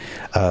troubling.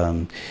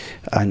 And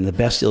the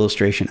best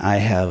illustration I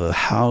have of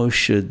how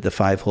should the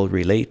fivefold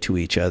relate to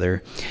each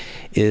other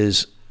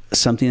is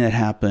something that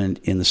happened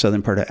in the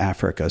southern part of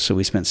Africa. So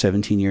we spent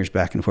 17 years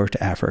back and forth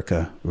to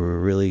Africa. We were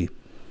really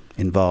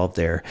involved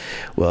there.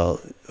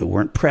 Well, we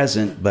weren't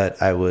present, but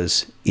I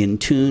was in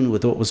tune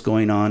with what was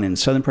going on in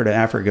southern part of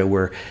Africa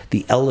were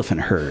the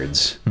elephant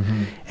herds.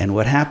 And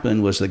what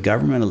happened was the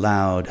government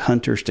allowed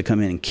hunters to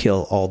come in and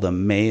kill all the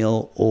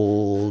male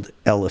old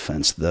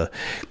elephants, the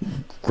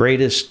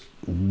greatest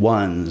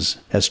ones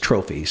as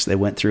trophies. They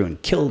went through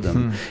and killed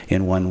them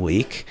in 1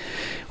 week.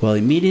 Well,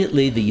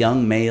 immediately the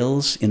young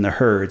males in the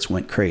herds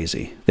went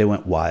crazy. They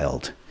went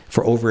wild.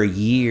 For over a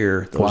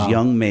year, those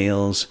young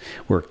males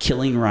were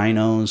killing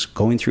rhinos,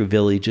 going through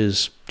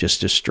villages,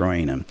 just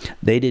destroying them.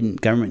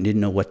 Government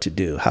didn't know what to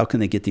do. How can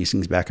they get these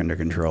things back under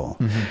control?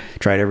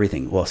 Tried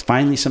everything. Well,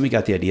 finally, somebody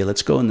got the idea.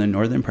 Let's go in the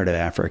northern part of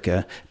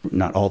Africa,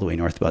 not all the way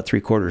north, about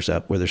 3/4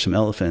 up, where there's some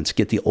elephants.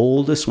 Get the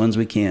oldest ones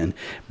we can,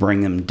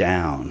 bring them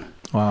down.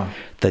 Wow.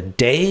 The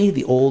day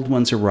the old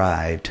ones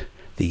arrived,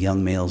 the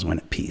young males went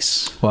at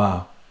peace.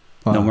 Wow.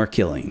 No more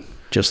killing,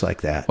 just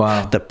like that.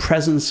 Wow. The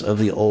presence of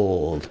the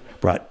old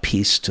brought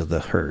peace to the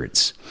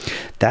herds.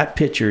 That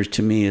picture,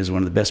 to me, is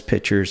one of the best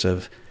pictures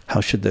of how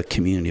should the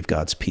community of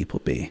God's people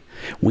be.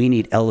 We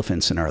need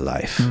elephants in our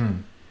life.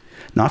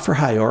 Not for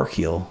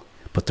hierarchical,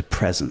 but the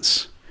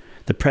presence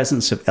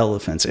of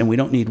elephants. And we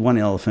don't need one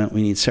elephant,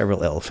 we need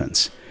several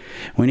elephants.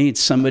 We need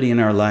somebody in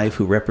our life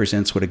who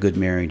represents what a good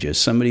marriage is,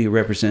 somebody who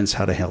represents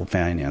how to handle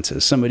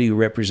finances, somebody who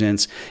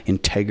represents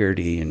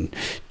integrity and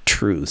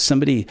truth,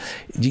 somebody,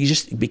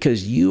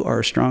 because you are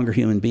a stronger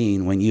human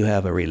being when you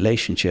have a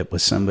relationship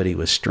with somebody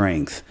with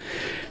strength.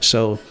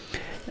 So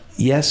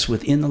yes,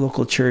 within the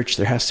local church,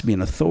 there has to be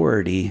an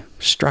authority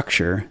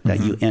structure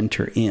that you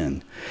enter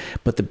in.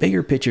 But the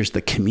bigger picture is the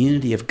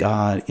community of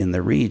God in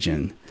the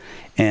region.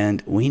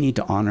 And we need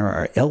to honor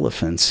our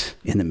elephants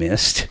in the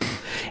midst.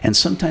 And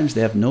sometimes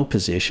they have no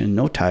position,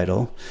 no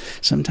title.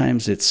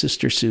 Sometimes it's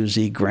Sister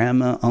Susie,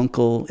 grandma,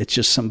 uncle. It's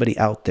just somebody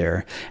out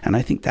there. And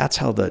I think that's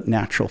how the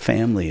natural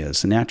family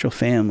is. The natural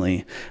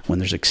family, when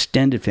there's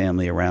extended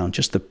family around,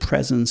 just the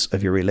presence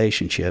of your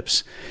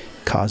relationships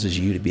causes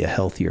you to be a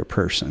healthier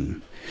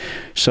person.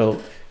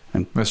 So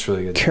I'm That's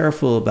really good.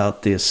 careful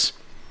about this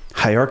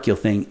hierarchical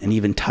thing and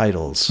even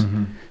titles.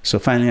 So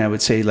finally, I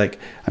would say, like,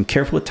 I'm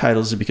careful with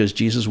titles because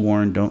Jesus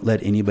warned, don't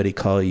let anybody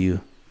call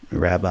you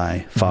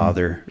rabbi,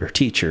 father, or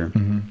teacher.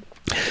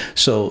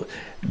 So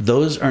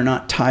those are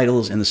not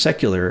titles in the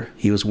secular.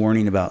 He was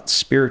warning about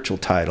spiritual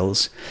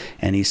titles.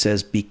 And he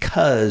says,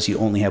 because you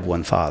only have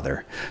one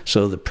Father.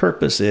 So the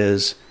purpose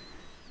is,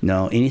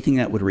 no, anything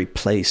that would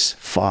replace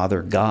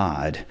Father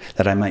God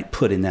that I might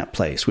put in that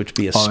place, which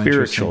would be a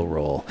spiritual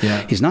role.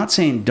 Yeah. He's not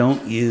saying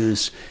don't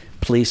use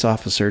police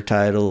officer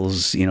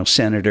titles,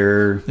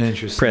 senator,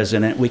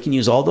 president. We can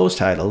use all those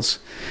titles.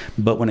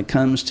 But when it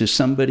comes to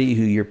somebody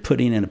who you're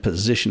putting in a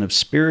position of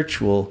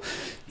spiritual,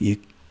 you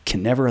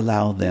can never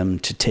allow them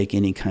to take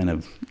any kind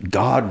of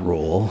God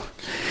role.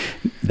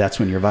 That's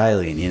when you're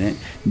violating it.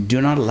 Do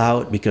not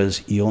allow it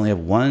because you only have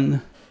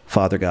one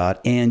Father God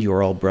and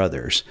you're all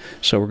brothers.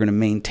 So we're going to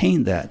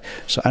maintain that.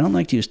 So I don't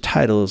like to use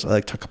titles. I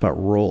like to talk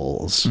about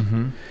roles.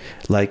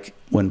 Like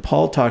when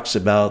Paul talks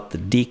about the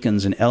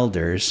deacons and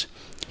elders,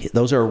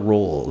 Those are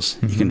roles.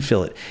 You can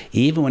fill it.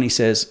 Even when he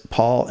says,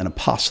 Paul, an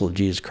apostle of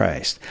Jesus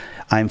Christ,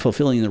 I'm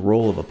fulfilling the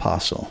role of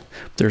apostle.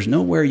 There's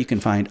nowhere you can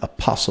find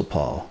Apostle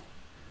Paul,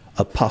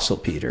 Apostle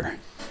Peter.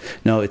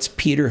 No, it's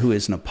Peter who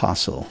is an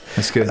apostle.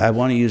 That's good. I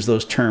want to use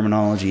those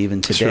terminology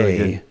even today. really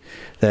good.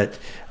 That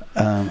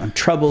I'm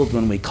troubled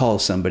when we call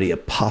somebody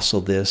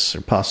apostle this or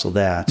apostle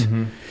that,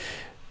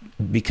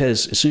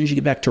 because as soon as you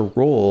get back to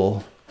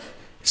role,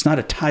 it's not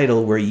a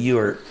title where you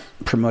are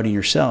promoting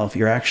yourself.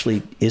 You're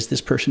actually, is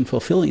this person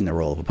fulfilling the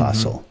role of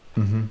apostle?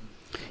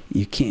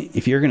 You can't,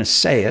 if you're going to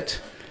say it,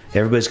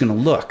 everybody's going to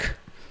look.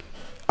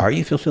 Are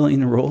you fulfilling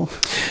the role?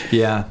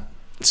 Yeah.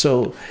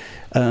 So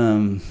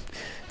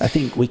I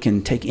think we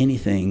can take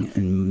anything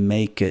and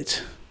make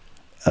it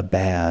a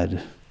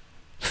bad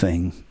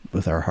thing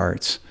with our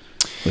hearts.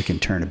 We can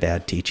turn a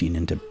bad teaching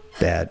into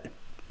bad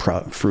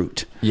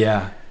fruit.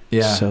 Yeah.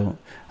 Yeah. So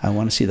I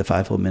want to see the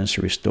fivefold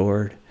ministry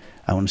restored.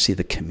 I want to see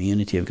the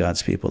community of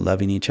God's people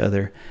loving each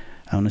other.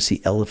 I want to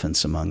see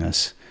elephants among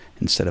us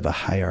instead of a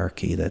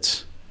hierarchy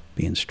that's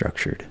being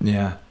structured.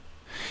 Yeah.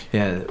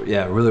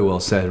 Yeah, really well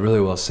said.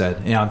 Really well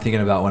said. I'm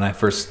thinking about when I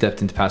first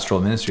stepped into pastoral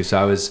ministry. So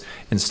I was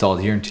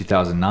installed here in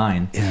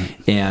 2009,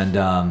 and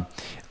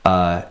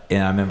I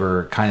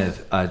remember kind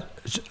of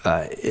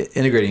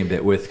integrating a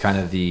bit with kind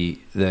of the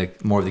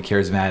more of the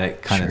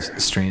charismatic kind of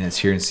stream that's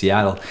here in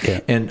Seattle. Yeah.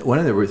 And one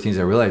of the things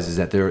I realized is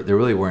that there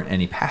really weren't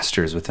any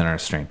pastors within our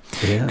stream,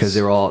 because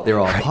they were all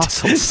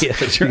apostles. Yeah,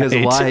 that's because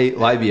right.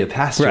 why be a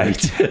pastor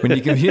when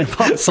you can be an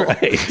apostle?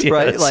 Right.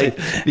 Right? Yes. Like,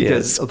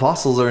 because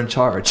apostles are in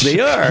charge.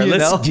 They are.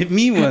 Give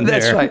me one there.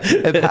 That's right.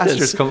 And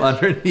pastors come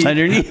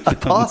underneath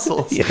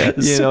apostles.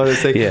 Yes. You know what I'm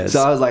saying? Yes.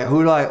 So I was like,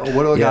 what do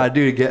I got to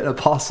do to get an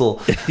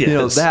apostle,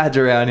 badge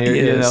around here?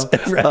 Yes.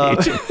 Right.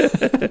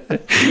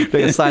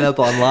 They can sign up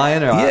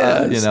online, or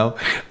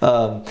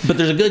but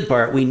there's a good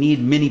part. We need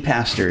many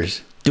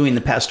pastors doing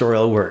the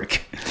pastoral work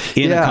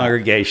in a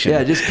congregation.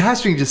 Yeah, just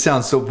pastoring just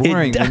sounds so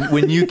boring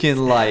when you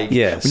can when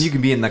you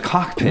can be in the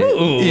cockpit.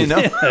 Ooh,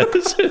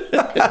 Yes.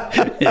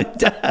 It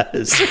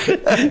does.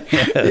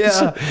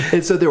 Yes. Yeah,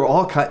 and so there were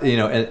all kinds,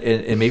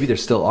 and maybe there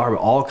still are, but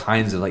all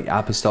kinds of like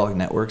apostolic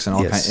networks and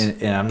all kinds.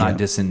 And I'm not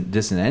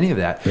dissing any of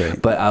that, right.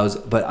 but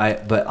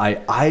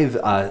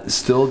I've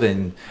still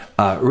been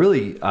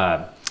really.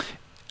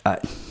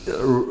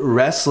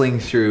 Wrestling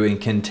through and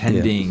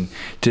contending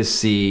to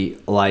see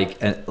I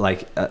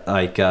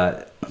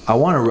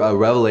want a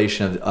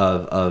revelation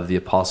of the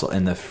apostle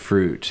and the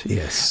fruit.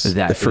 Yes,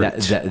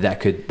 that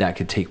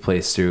could take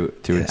place through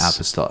an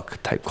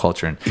apostolic type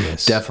culture, and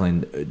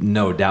definitely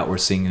no doubt we're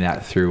seeing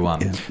that through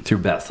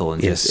Bethel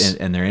and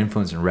and their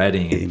influence in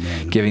Redding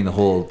and giving the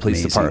whole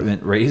police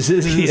department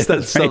raises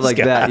and stuff like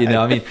that.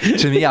 I mean,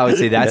 to me, I would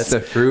say that's the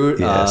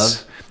fruit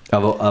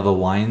of a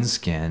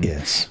wineskin.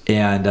 Yes.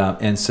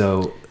 And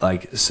so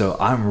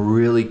I'm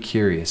really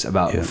curious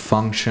about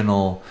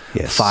functional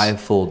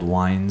fivefold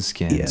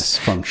wineskins. Yes,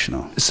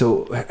 functional.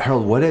 So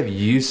Harold, what have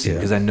you seen?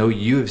 Because I know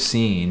you have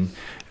seen,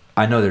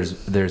 I know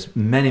there's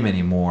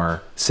many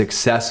more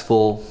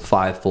successful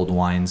fivefold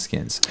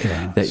wineskins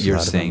that you're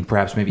seeing,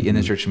 perhaps maybe in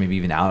the church, maybe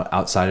even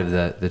outside of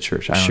the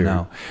church. I don't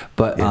know.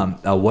 But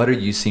what are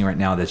you seeing right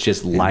now that's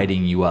just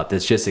lighting you up,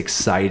 that's just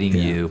exciting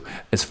you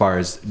as far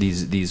as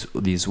these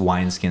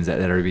wineskins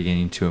that are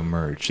beginning to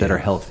emerge, that are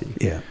healthy?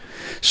 Yeah.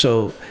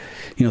 So,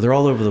 they're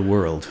all over the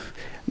world.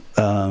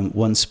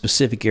 One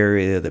specific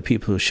area that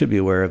people should be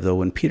aware of, though,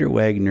 when Peter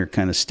Wagner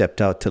kind of stepped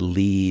out to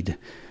lead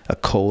a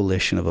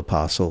coalition of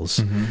apostles.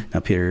 Now,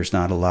 Peter's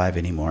not alive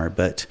anymore,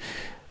 but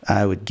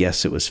I would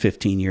guess it was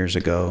 15 years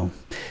ago.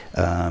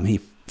 He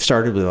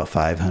started with about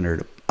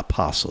 500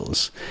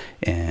 apostles,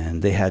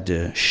 and they had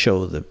to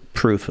show the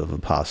proof of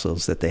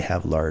apostles that they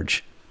have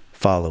large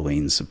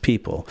followings of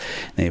people.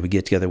 They would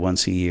get together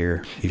once a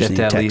year, usually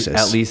in Texas.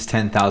 At least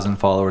 10,000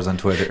 followers on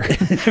Twitter.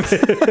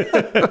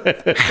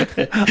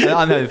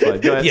 I'm having fun.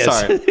 Go ahead. Yes.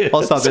 Sorry.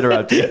 I'll stop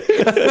interrupting.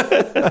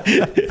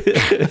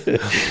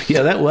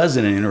 Yeah, that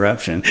wasn't an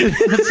interruption.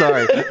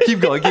 Sorry. Keep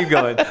going.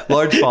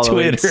 Large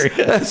followings. Twitter,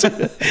 yes.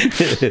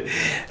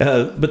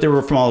 But they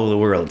were from all over the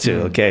world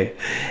too, okay?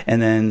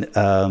 And then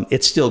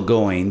it's still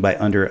going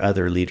under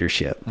other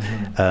leadership.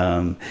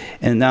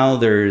 And now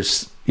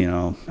there's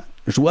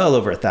well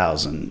over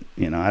 1,000.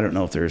 I don't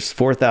know if there's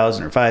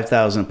 4,000 or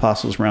 5,000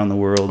 apostles around the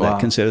world that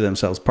consider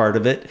themselves part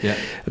of it. Yeah.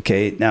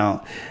 Okay.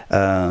 Now,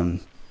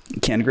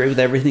 can't agree with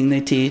everything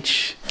they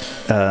teach.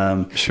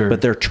 Sure.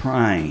 But they're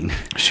trying.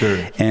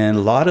 Sure. And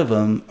a lot of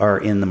them are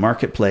in the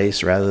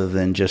marketplace rather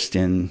than just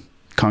in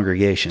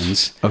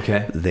congregations.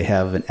 Okay. They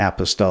have an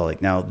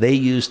apostolic. Now, they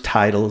use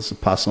titles,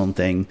 apostle and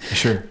thing.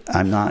 Sure.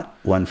 I'm not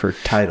one for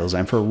titles.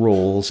 I'm for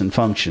roles and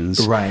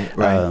functions. Right.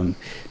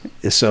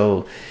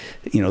 So,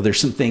 there's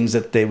some things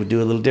that they would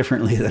do a little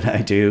differently than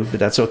I do, but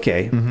that's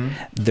okay.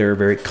 They're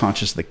very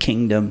conscious of the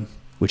kingdom,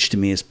 which to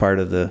me is part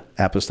of the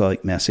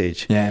apostolic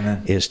message, Yeah,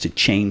 amen. is to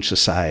change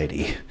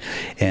society.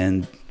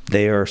 And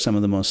they are some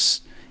of the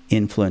most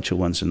influential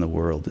ones in the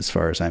world, as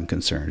far as I'm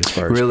concerned. As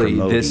far as really,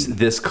 promoting.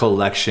 this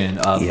collection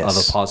of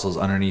apostles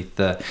underneath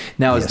the.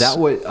 Now, is that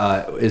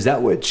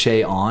what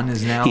Che On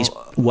is now? He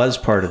was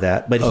part of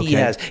that, but he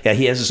has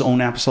his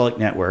own apostolic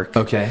network.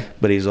 Okay,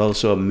 but he's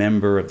also a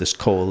member of this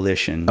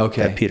coalition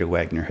that Peter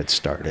Wagner had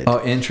started.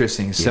 Oh,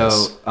 interesting. Yes.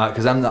 So,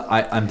 because I'm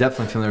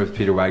definitely familiar with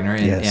Peter Wagner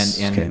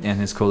and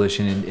his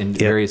coalition and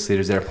various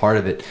leaders that are part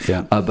of it.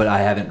 Yeah. But I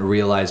haven't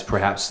realized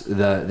perhaps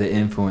the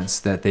influence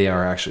that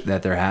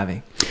they're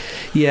having.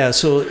 Yeah.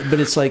 So, but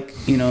it's like,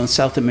 in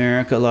South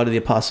America, a lot of the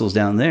apostles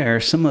down there,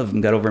 some of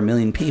them got over 1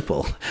 million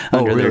people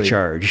under their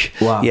charge.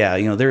 Wow. Yeah.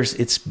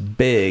 It's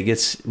big.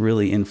 It's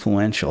really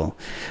influential.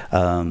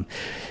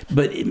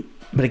 But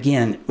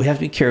again, we have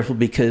to be careful,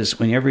 because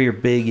whenever you're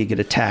big, you get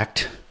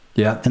attacked.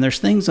 Yeah. And there's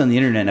things on the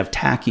internet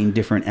attacking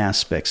different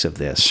aspects of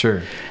this.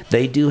 Sure.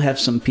 They do have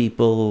some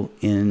people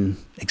in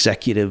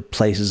executive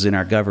places in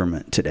our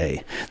government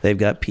today. They've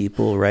got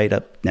people right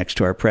up next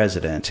to our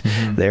president.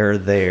 Mm-hmm. They're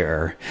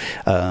there.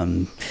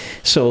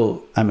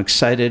 So I'm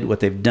excited what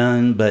they've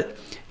done, but,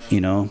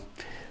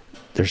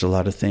 there's a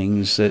lot of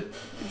things that,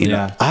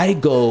 I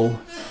go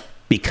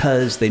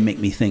because they make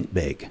me think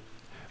big.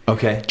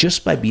 Okay.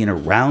 Just by being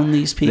around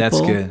these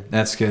people.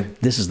 That's good.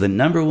 This is the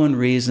number one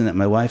reason that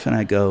my wife and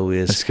I go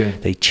is That's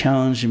good. They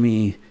challenge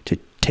me to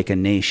take a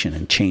nation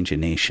and change a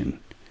nation.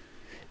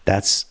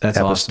 That's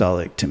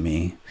apostolic awesome. To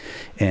me.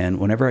 And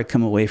whenever I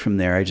come away from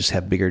there, I just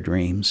have bigger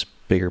dreams,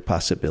 bigger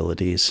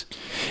possibilities.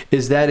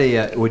 Is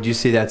that would you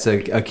say that's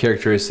a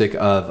characteristic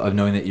of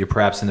knowing that you're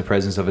perhaps in the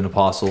presence of an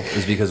apostle?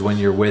 Is because when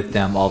you're with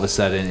them, all of a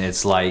sudden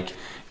it's like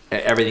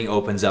everything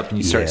opens up and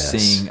you start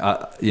seeing,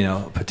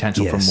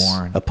 potential for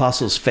more.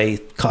 Apostles'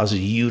 faith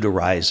causes you to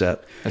rise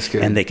up. That's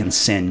good. And they can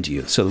send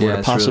you. So the word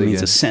apostle really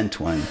means good. A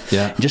sent one.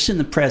 Yeah. Just in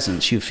the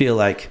presence, you feel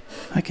like,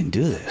 I can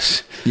do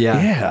this.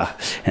 Yeah. Yeah.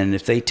 And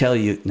if they tell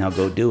you, now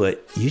go do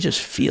it, you just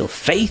feel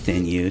faith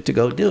in you to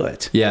go do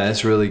it. Yeah,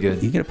 that's really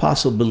good. You get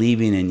apostle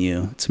believing in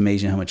you. It's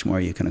amazing how much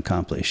more you can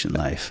accomplish in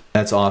life.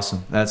 That's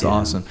awesome. That's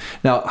awesome.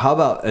 Now, how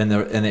about in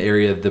the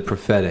area of the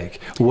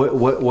prophetic?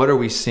 What are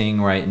we seeing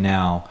right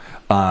now?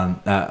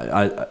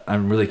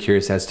 I'm really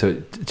curious as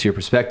to your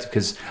perspective,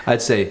 because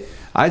I'd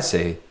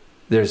say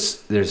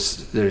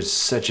there's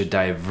such a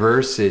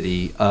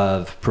diversity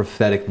of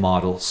prophetic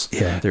models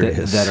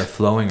that are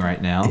flowing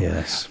right now.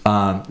 Yes.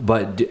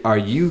 But are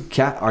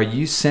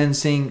you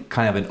sensing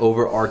kind of an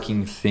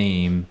overarching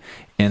theme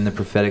in the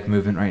prophetic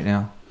movement right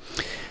now?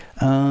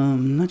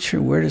 I'm not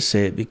sure where to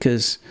say it,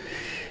 because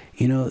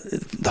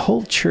the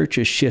whole church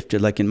has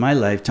shifted. Like in my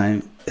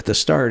lifetime, at the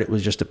start, it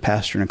was just a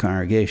pastor in a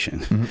congregation.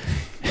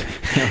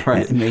 Mm-hmm.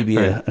 Right. Maybe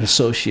an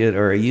associate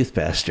or a youth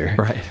pastor.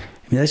 Right.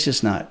 I mean, that's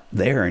just not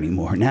there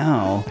anymore.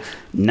 Now,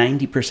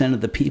 90% of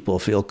the people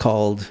feel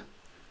called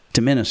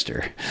to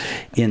minister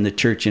in the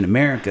church in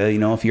America.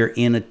 If you're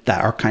in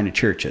our kind of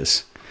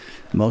churches,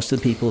 most of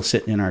the people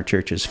sitting in our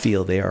churches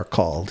feel they are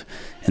called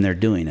and they're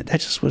doing it.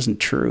 That just wasn't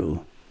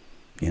true,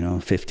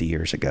 50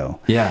 years ago.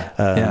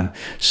 Yeah.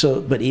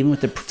 So, but even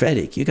with the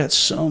prophetic, you got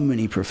so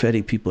many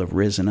prophetic people have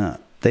risen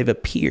up. They've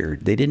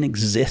appeared. They didn't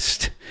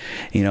exist,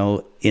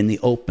 in the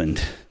open.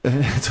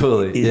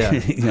 Totally.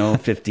 Yeah.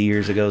 50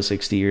 years ago,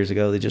 60 years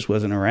ago, they just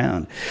wasn't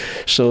around.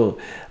 So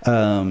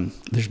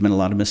there's been a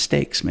lot of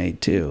mistakes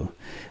made too.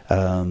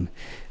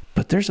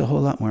 But there's a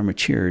whole lot more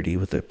maturity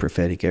with the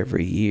prophetic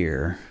every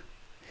year.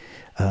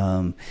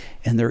 And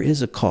there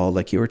is a call,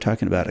 like you were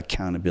talking about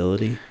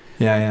accountability.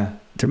 Yeah.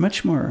 They're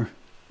much more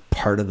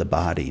part of the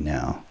body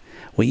now.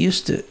 We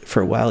used to,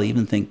 for a while,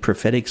 even think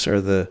prophetics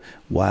are the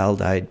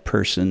wild-eyed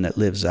person that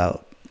lives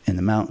out in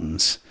the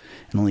mountains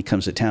and only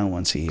comes to town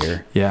once a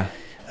year. Yeah.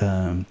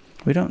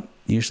 We don't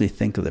usually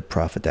think of the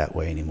prophet that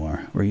way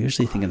anymore. We're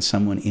usually thinking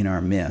someone in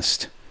our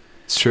midst.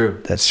 It's true.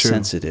 That's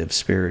sensitive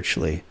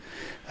spiritually.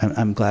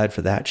 I'm glad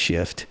for that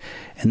shift.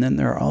 And then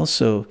there are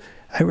also,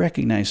 I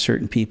recognize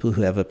certain people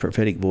who have a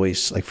prophetic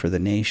voice, like for the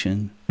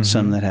nation, mm-hmm.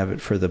 some that have it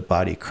for the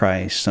body of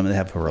Christ, some that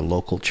have it for a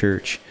local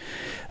church.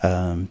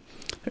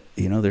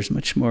 There's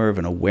much more of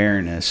an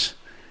awareness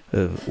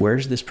of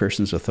where's this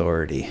person's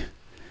authority.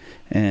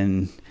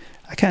 And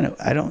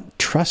I don't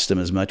trust them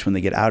as much when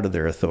they get out of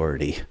their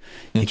authority.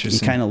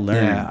 Interesting. You kind of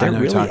learn they're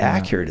really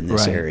accurate in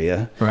this right.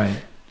 area. Right.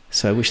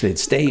 So I wish they'd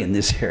stay in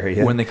this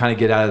area. When they kind of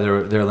get out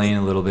of their lane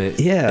a little bit.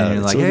 Yeah, and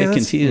you're like, it's a little bit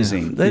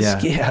confusing. Yeah.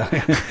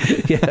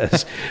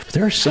 Yes. But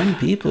there are some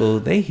people,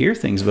 they hear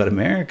things about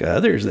America.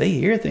 Others, they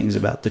hear things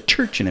about the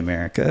church in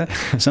America.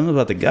 Some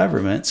about the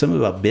government, some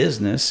about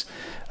business.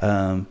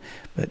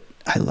 But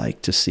I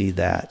like to see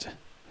that.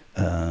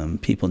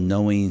 People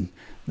knowing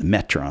the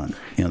metron,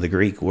 the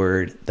Greek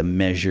word, the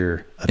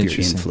measure of your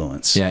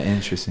influence. Yeah,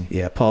 interesting.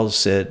 Yeah, Paul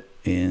said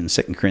in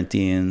 2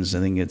 Corinthians, I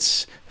think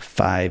it's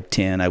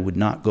 5:10, I would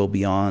not go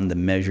beyond the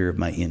measure of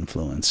my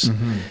influence.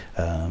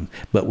 Mm-hmm.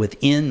 But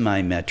within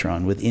my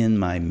metron, within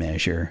my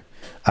measure,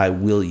 I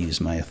will use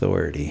my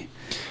authority.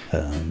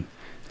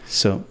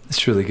 So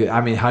It's really good.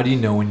 I mean, how do you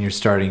know when you're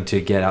starting to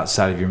get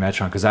outside of your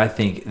metron? Because I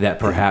think that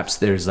perhaps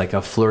there's like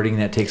a flirting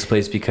that takes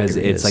place because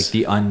There it's is. like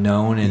the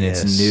unknown and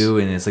Yes. it's new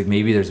and it's like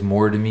maybe there's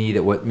more to me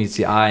that what meets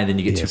the eye, and then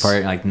you get too Yes. far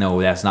and like, no,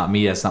 that's not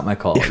me. That's not my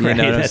call. You Right,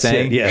 know what I'm that's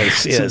saying? it. Yes,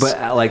 So, yes.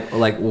 but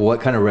like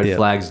what kind of red Yeah.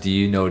 flags do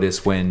you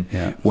notice when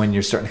Yeah.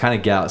 you're starting to kind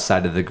of get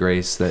outside of the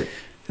grace that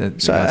So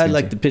God's I given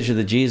like you? the picture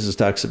that Jesus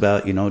talks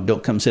about,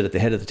 don't come sit at the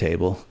head of the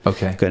table.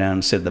 Okay. Go down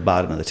and sit at the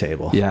bottom of the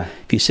table. Yeah.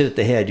 If you sit at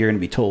the head, you're going to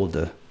be told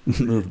to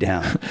move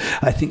down.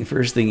 I think the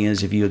first thing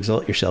is if you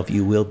exalt yourself,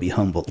 you will be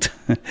humbled.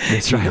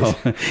 That's You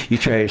right. know, you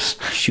try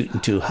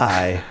shooting too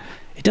high.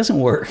 It doesn't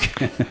work.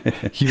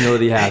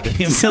 Humility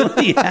happens.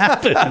 Humility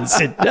happens.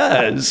 It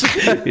does.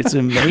 It's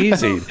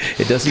amazing.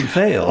 It doesn't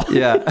fail.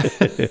 Yeah.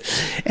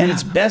 And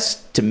it's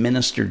best to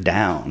minister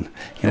down.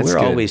 That's We're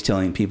good. always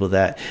telling people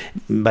that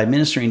by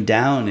ministering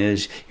down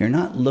is you're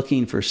not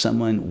looking for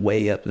someone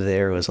way up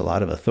there who has a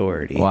lot of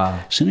authority. Wow.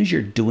 As soon as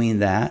you're doing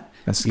that,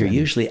 That's you're good.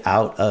 usually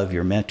out of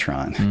your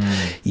metron.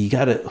 You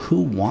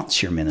who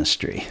wants your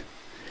ministry?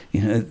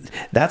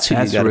 That's who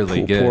That's you got to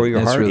really good. pour your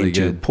That's heart really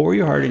into. good. Pour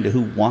your heart into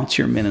who wants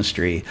your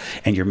ministry,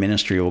 and your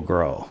ministry will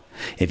grow.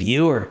 If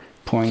you are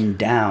pouring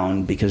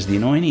down because the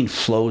anointing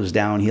flows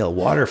downhill,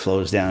 water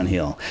flows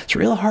downhill. It's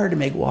real hard to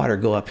make water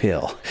go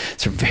uphill.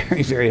 It's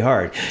very, very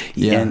hard.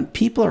 Yeah. And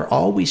people are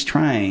always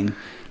trying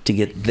to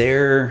get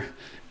their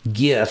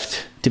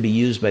gift to be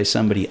used by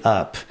somebody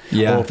up.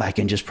 Yeah. Oh, if I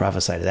can just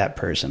prophesy to that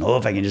person. Oh,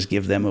 if I can just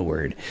give them a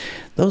word.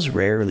 Those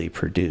rarely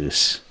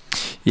produce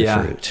the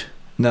fruit.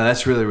 No,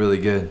 that's really, really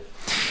good.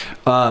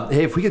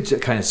 Hey, if we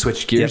could kind of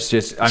switch gears,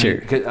 Yep. I Sure.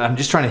 mean, 'cause I'm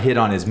just trying to hit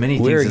on as many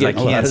We're things as I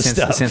getting a lot can of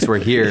stuff. since we're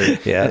here.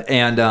 Yeah.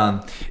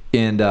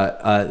 And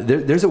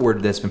there's a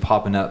word that's been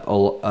popping up a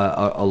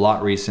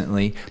lot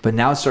recently, but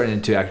now it's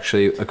starting to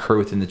actually occur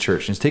within the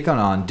church. And it's taken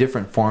on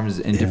different forms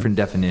and different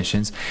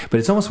definitions. But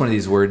it's almost one of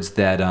these words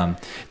that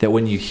that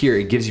when you hear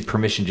it, gives you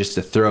permission just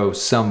to throw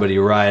somebody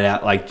right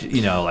out, like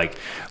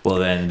well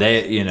then they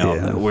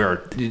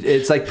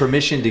it's like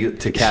permission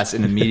to cast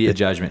an immediate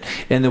judgment.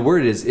 And the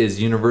word is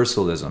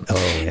universalism. Oh,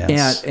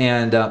 yes.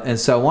 And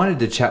so I wanted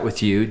to chat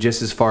with you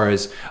just as far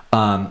as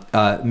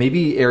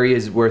maybe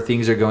areas where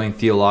things are going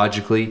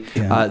theologically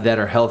that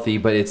are healthy,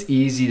 but it's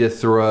easy to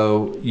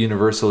throw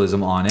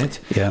universalism on it.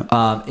 Yeah.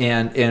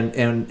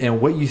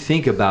 And what you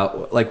think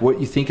about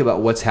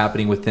what's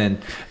happening within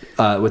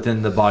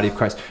the body of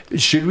Christ.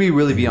 Should we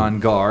really be on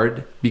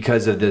guard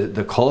because of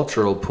the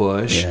cultural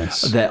push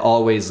that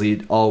always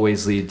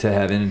lead to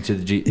heaven and to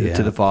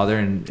the Father?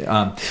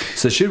 And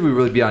so should we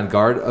really be on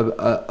guard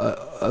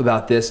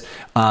about this,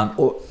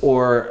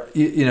 or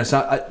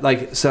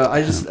so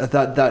I just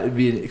thought that would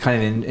be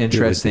kind of an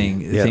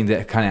interesting thing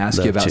to kind of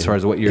ask you about as far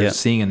as what you're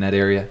seeing in that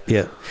area.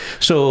 Yeah.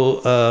 So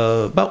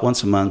about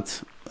once a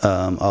month,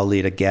 I'll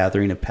lead a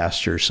gathering of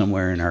pastors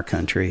somewhere in our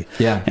country.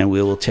 Yeah. And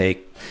we will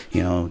take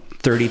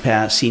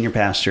 30 senior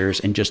pastors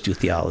and just do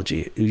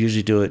theology. We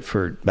usually do it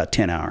for about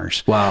 10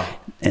 hours. Wow.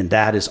 And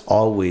that is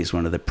always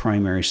one of the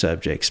primary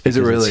subjects. Is it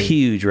because really? It's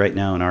huge right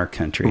now in our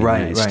country, in the Right,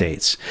 United right.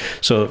 States.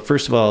 So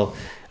first of all,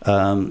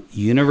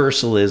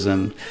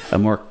 universalism, a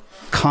more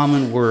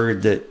common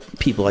word that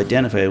people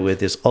identify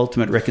with is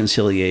ultimate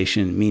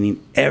reconciliation,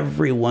 meaning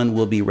everyone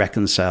will be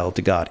reconciled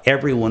to God.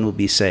 Everyone will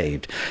be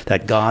saved.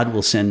 That God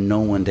will send no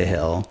one to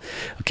hell.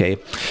 Okay.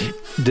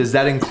 Does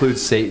that include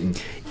Satan?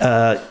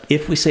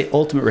 If we say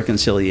ultimate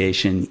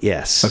reconciliation,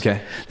 yes.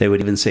 Okay. They would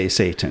even say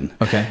Satan.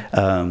 Okay.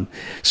 And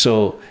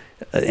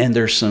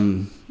there's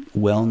some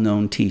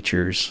well-known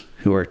teachers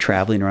who are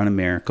traveling around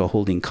America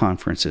holding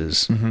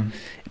conferences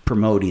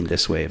promoting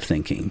this way of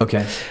thinking.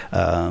 Okay.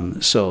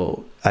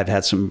 So I've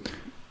had some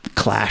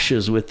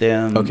clashes with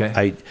them.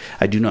 Okay.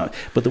 I do not.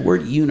 But the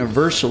word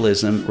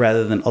universalism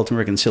rather than ultimate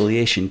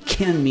reconciliation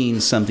can mean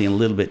something a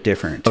little bit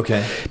different.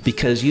 Okay.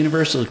 Because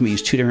universalism can be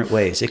used two different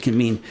ways. It can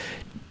mean,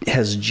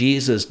 has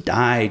Jesus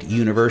died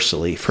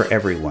universally for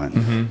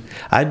everyone?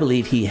 I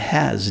believe he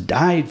has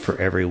died for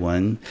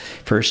everyone.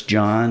 1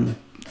 John,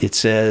 it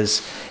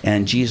says,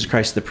 and Jesus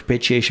Christ, the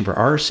propitiation for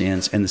our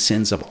sins and the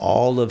sins of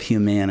all of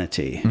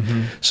humanity.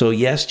 So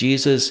yes,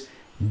 Jesus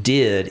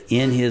did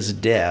in his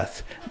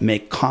death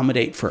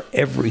accommodate for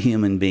every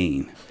human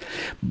being.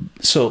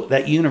 So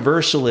that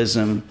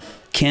universalism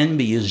can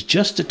be used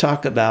just to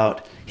talk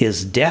about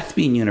his death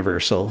being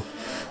universal,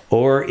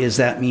 or does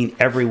that mean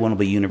everyone will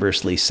be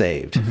universally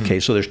saved? Okay,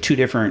 so there's two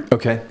different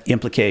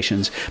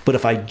implications. But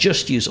if I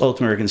just use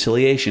ultimate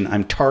reconciliation,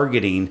 I'm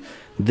targeting,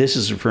 this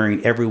is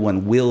referring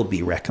everyone will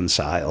be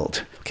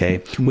reconciled.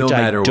 Okay, No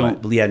matter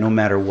what. Yeah, no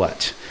matter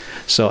what.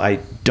 So I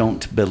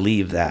don't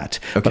believe that.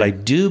 But I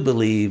do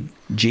believe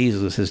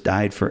Jesus has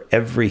died for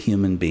every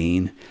human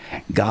being.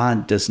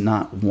 God does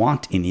not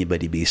want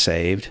anybody to be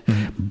saved,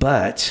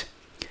 but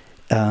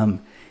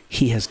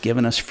he has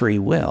given us free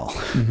will.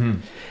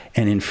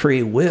 And in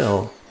free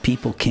will,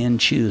 people can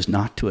choose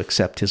not to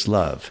accept his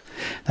love.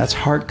 That's a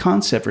hard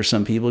concept for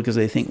some people because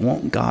they think,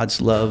 won't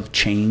God's love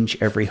change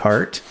every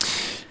heart?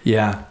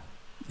 Yeah.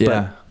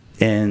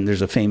 And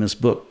there's a famous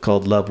book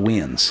called Love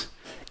Wins.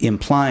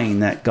 implying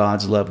that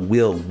God's love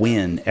will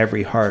win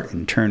every heart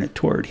and turn it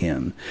toward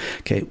him.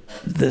 Okay,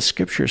 the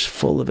scripture is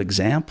full of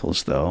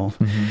examples, though,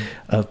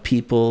 of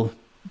people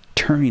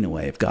turning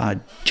away, of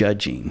God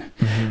judging.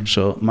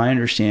 So my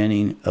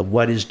understanding of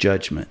what is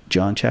judgment,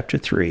 John chapter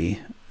 3,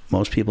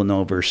 most people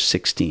know verse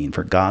 16,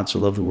 for God so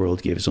loved the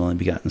world, gave his only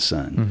begotten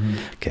son.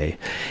 Okay,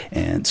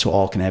 and so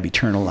all can have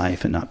eternal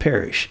life and not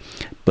perish.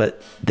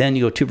 But then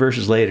you go 2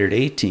 verses later at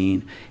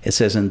 18, it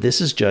says, and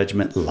this is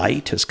judgment,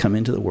 light has come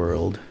into the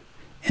world,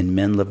 and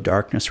men love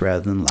darkness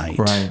rather than light.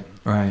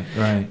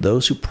 Right.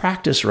 Those who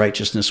practice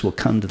righteousness will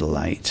come to the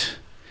light,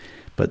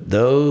 but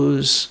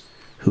those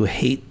who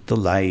hate the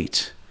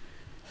light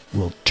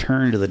will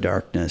turn to the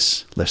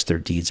darkness, lest their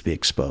deeds be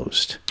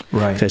exposed.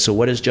 Right. Okay, so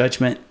what is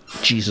judgment?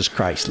 Jesus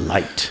Christ,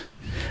 light.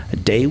 A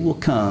day will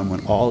come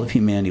when all of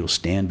humanity will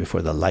stand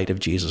before the light of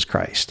Jesus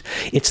Christ.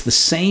 It's the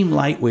same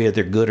light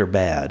whether good or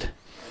bad.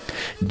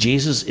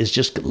 Jesus is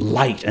just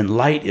light, and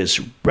light is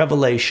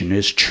revelation,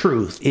 is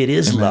truth, it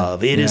is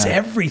love, it is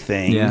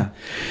everything. Yeah.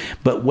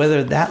 But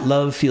whether that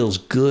love feels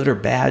good or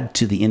bad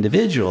to the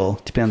individual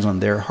depends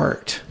on their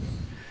heart.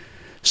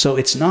 So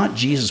it's not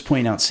Jesus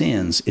pointing out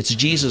sins, it's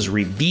Jesus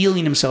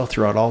revealing himself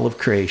throughout all of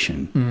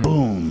creation.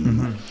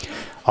 Boom.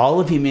 All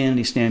of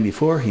humanity stand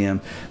before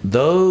him.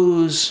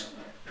 Those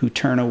who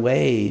turn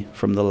away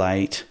from the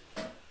light,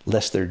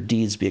 lest their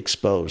deeds be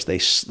exposed, they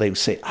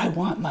say, I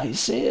want my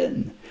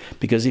sin.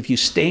 Because if you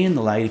stay in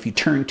the light, if you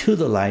turn to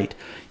the light,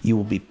 you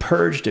will be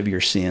purged of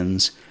your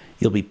sins.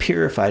 You'll be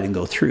purified and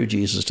go through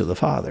Jesus to the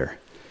Father.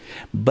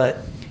 But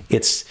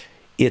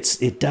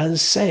it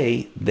does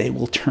say they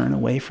will turn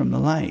away from the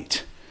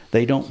light.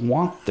 They don't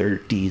want their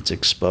deeds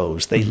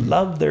exposed. They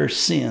love their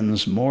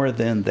sins more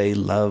than they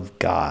love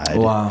God.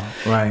 Wow,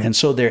 right. And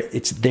so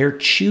they're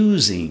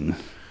choosing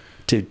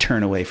to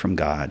turn away from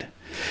God.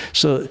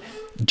 So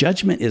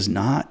judgment is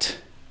not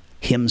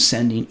him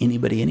sending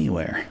anybody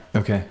anywhere.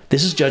 Okay.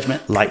 This is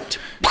judgment, light.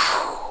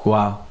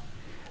 Wow.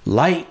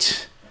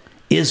 Light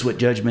is what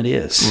judgment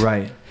is.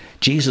 Right.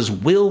 Jesus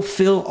will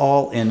fill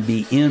all and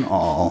be in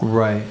all.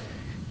 Right.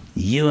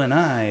 You and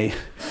I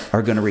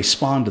are going to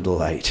respond to the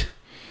light,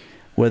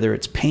 whether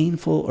it's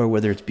painful or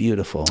whether it's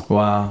beautiful.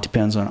 Wow.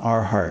 Depends on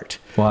our heart.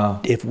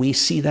 Wow. If we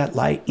see that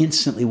light,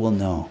 instantly we'll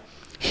know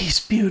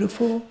he's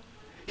beautiful.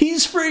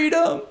 He's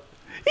freedom.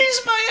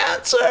 He's my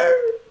answer.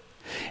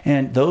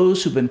 And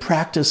those who've been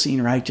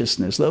practicing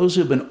righteousness, those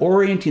who've been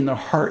orienting their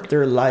heart,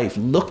 their life,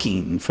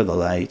 looking for the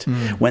light,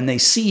 when they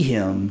see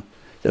him,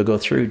 they'll go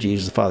through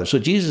Jesus the Father. So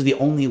Jesus is the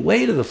only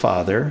way to the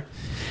Father,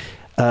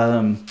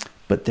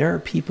 but there are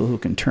people who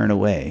can turn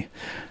away.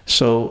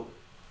 So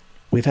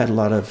we've had a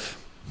lot of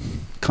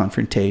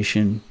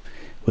confrontation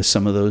with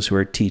some of those who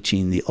are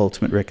teaching the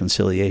ultimate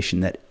reconciliation,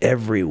 that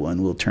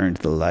everyone will turn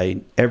to the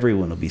light,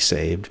 everyone will be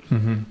saved.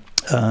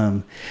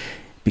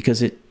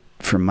 Because it,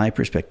 from my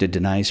perspective,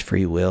 denies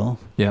free will.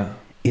 Yeah.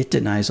 It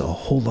denies a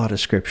whole lot of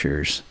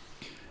scriptures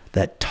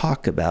that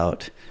talk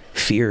about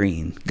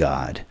fearing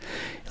God.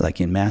 Like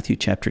in Matthew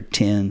chapter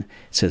 10,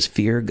 it says,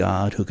 fear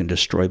God who can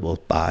destroy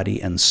both body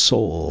and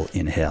soul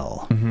in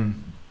hell. I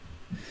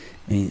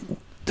mean,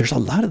 there's a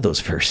lot of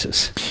those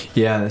verses.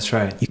 Yeah, that's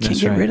right. You can't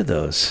get rid of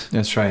those.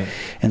 That's right.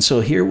 And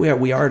so here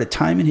we are at a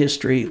time in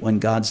history when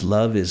God's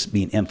love is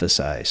being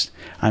emphasized.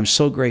 I'm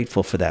so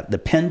grateful for that. The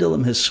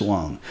pendulum has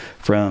swung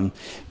from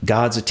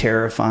God's a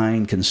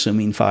terrifying,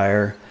 consuming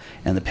fire,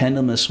 and the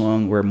pendulum has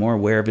swung. We're more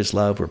aware of his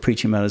love. We're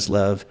preaching about his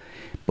love,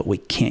 but we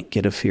can't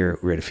get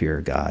rid of fear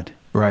of God.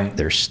 Right.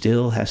 There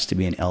still has to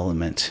be an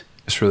element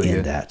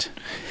in that.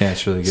 Yeah,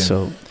 it's really good.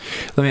 So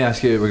let me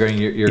ask you regarding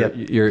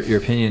your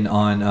opinion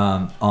on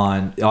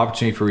the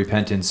opportunity for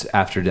repentance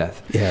after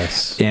death.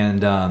 Yes.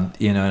 And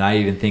and I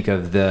even think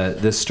of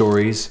the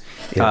stories,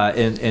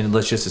 and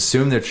let's just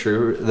assume they're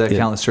true. The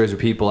countless stories where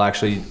people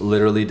actually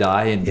literally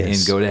die and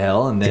go to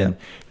hell, and then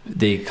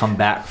they come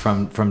back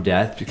from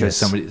death because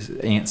somebody's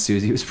Aunt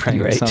Susie was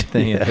praying or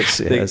something.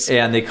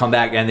 And they come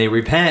back and they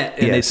repent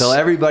and they tell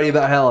everybody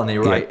about hell, and they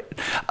write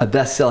a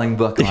best-selling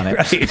book on it.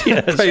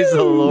 Praise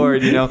the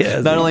Lord.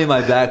 Not only am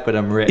I back, but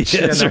I'm rich.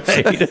 That's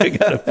right. I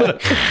got a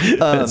book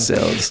that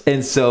sells.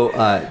 And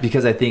so,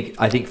 because I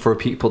think for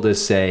people to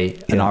say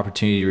an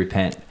opportunity to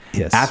repent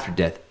after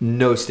death,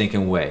 no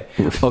stinking way.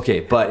 Okay,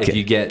 but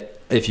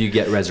if you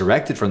get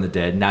resurrected from the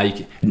dead,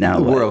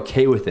 we're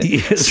okay with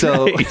it.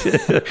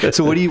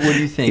 So what do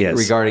you think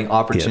regarding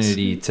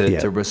opportunity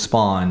to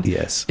respond?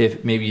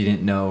 If maybe you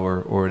didn't know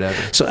or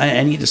whatever. So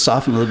I need to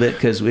soften a little bit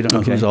because we don't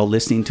know who's all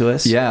listening to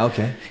us. Yeah.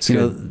 Okay.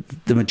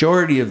 The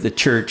majority of the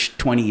church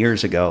 20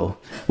 years ago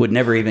would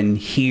never even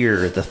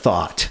hear the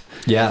thought.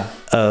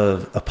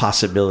 Of a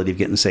possibility of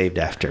getting saved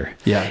after.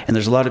 And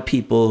there's a lot of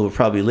people who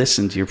probably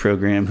listen to your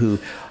program who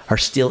are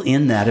still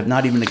in that, have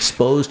not even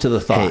exposed to the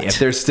thought. Hey, if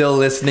they're still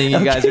listening,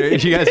 you guys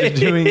are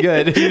doing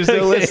good. If you're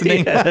still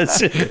listening,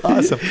 that's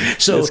awesome.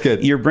 So that's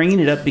good. You're bringing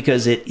it up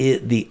because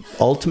the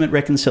ultimate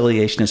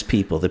reconciliation is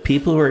people. The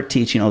people who are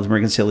teaching ultimate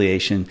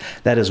reconciliation,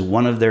 that is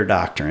one of their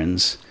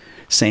doctrines.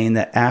 saying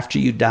that after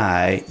you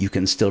die, you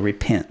can still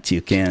repent.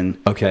 You can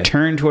Okay.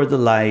 turn toward the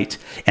light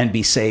and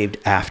be saved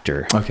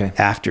after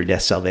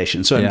death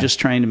salvation. So Yeah. I'm just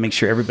trying to make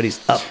sure everybody's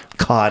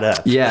caught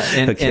up. Yeah,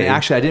 and Okay.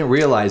 actually, I didn't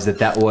realize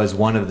that was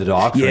one of the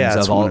doctrines Yeah,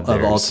 it's of one of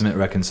theirs. ultimate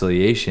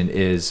reconciliation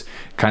is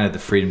kind of the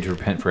freedom to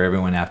repent for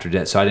everyone after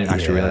death. So I didn't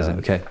actually realize that.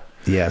 Okay.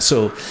 Yeah,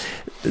 so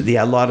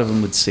a lot of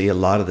them would say a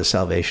lot of the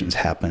salvations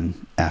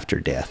happen after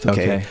death.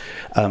 Okay.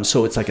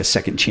 So it's like a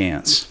second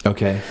chance.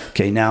 Okay.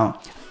 Okay, now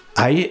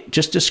I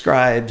just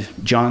described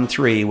John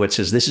 3, which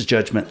says, "This is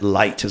judgment,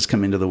 light has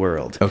come into the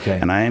world." Okay.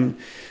 And I'm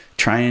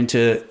trying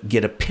to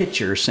get a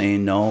picture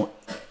saying, no,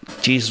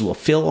 Jesus will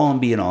fill all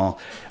and be in all.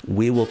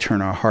 We will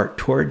turn our heart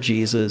toward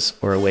Jesus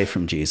or away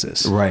from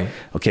Jesus. Right.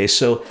 Okay,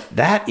 so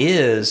that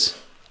is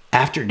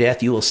after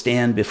death, you will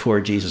stand before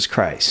Jesus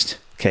Christ.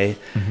 Okay.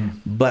 Mm-hmm.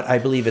 But I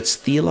believe it's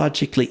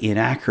theologically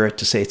inaccurate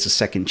to say it's a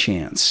second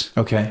chance.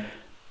 Okay.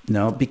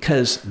 No,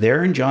 because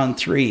there in John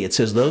 3, it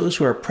says those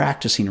who are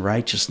practicing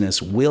righteousness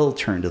will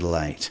turn to the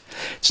light.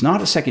 It's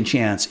not a second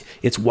chance.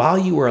 It's while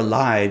you were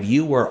alive,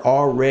 you were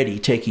already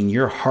taking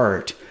your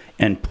heart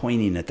and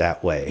pointing it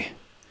that way.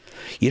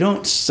 You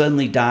don't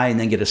suddenly die and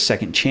then get a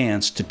second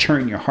chance to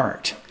turn your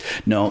heart.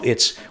 No,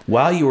 it's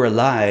while you were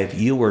alive,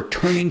 you were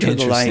turning to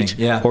the light,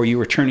 yeah. or you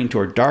were turning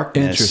toward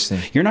darkness.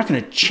 Interesting. You're not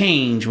going to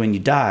change when you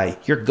die.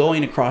 You're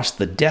going across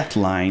the death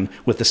line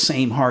with the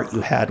same heart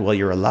you had while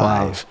you're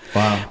alive.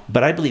 Wow.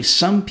 But I believe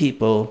some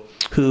people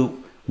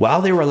who,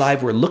 while they were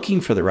alive, were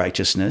looking for the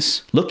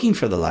righteousness, looking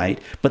for the light,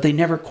 but they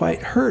never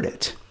quite heard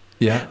it.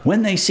 Yeah.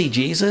 When they see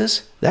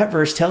Jesus, that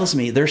verse tells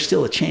me there's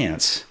still a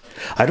chance.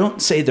 I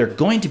don't say they're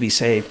going to be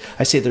saved.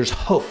 I say there's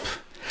hope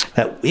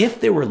that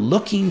if they were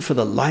looking for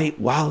the light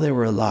while they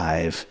were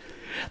alive,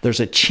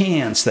 there's a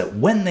chance that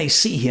when they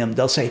see him,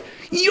 they'll say,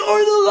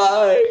 "You're the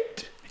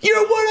light.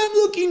 You're what I'm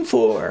looking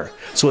for."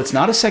 So it's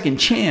not a second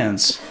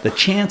chance. The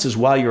chance is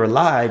while you're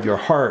alive, your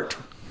heart,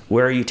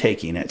 where are you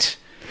taking it?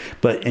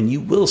 And you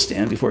will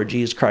stand before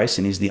Jesus Christ,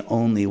 and he's the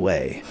only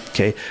way.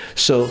 Okay.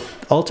 So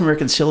ultimate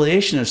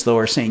reconciliationists, though,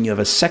 are saying you have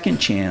a second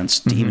chance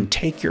to even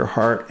take your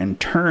heart and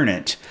turn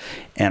it.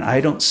 And I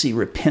don't see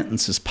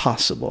repentance as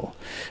possible.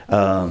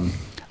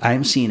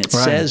 I'm seeing it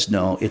says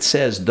no. It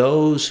says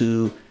those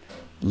who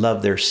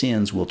love their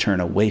sins will turn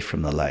away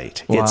from the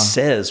light. Wow. It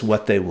says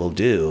what they will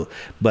do,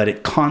 but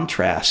it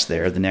contrasts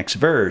there, the next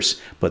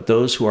verse, but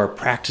those who are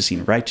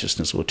practicing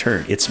righteousness will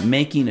turn. It's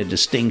making a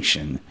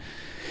distinction.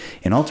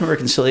 In ultimate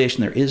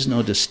reconciliation, there is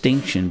no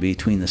distinction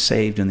between the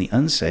saved and the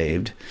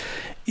unsaved.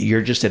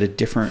 You're just at a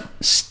different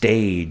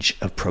stage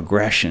of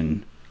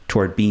progression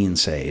toward being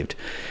saved.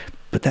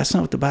 But that's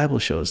not what the Bible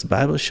shows. The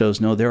Bible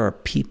shows, no, there are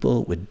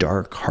people with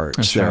dark hearts.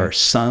 That's there right. are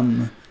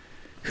some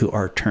who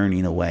are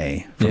turning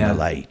away from the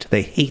light.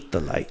 They hate the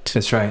light.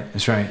 That's right.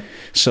 That's right.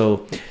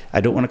 So I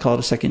don't want to call it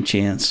a second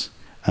chance.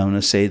 I want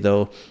to say,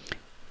 though,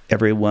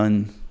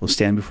 everyone will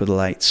stand before the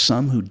light.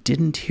 Some who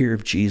didn't hear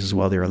of Jesus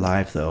while they're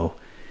alive, though,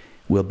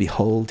 will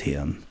behold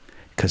him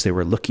because they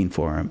were looking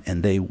for him,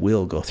 and they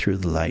will go through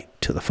the light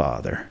to the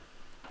Father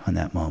on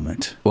that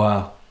moment.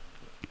 Wow.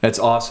 That's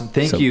awesome.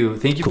 Thank you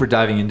for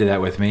diving into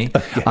that with me.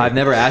 Okay. I've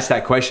never asked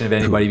that question of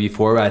anybody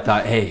before, but I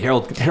thought, hey,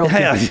 Harold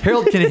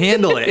can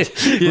handle it.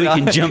 We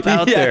can jump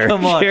out there.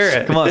 Come on. Share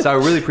it. Come on. So I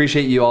really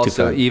appreciate you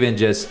also fun. even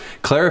just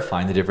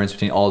clarifying the difference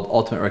between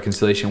ultimate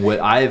reconciliation.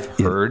 What I've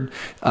heard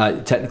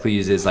technically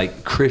is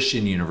like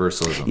Christian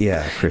universalism.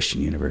 Yeah,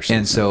 Christian universalism.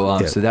 And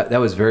so, so that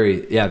was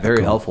very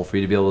helpful for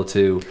you to be able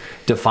to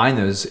define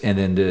those, and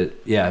then to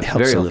helps very a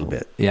helpful. little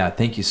bit. Yeah,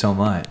 thank you so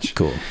much.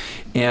 Cool.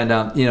 And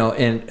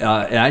and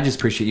I just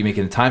appreciate you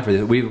making the time for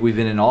this. We've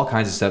been in all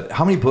kinds of stuff.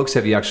 How many books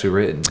have you actually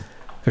written?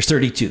 There's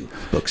 32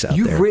 books out there.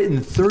 You've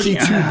written 32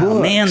 Yeah,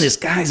 books. Man, this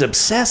guy's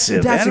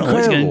obsessive. That's I don't know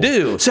what incredible. he's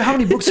going to do. So how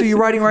many books are you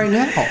writing right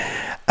now?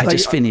 I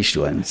just finished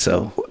one,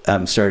 so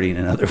I'm starting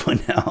another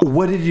one now.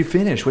 What did you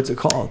finish? What's it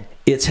called?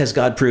 It Has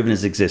God Proven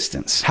His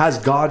Existence? Has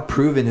God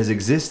Proven His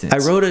Existence?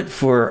 I wrote it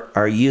for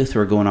our youth who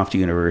are going off to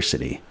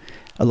university.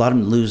 A lot of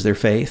them lose their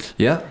faith.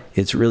 Yeah.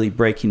 It's really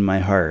breaking my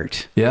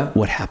heart. Yeah.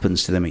 What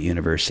happens to them at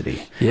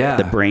university. Yeah.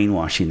 The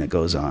brainwashing that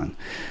goes on.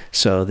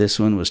 So this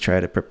one was try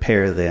to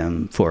prepare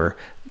them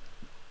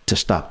to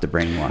stop the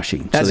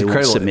brainwashing. That's so they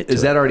incredible. Won't submit to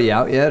Is that already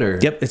out yet? Or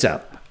Yep, it's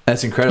out.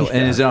 That's incredible. Yeah.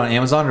 And is it on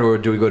Amazon, or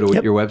do we go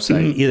to your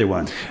website? Either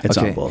one. It's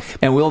on both.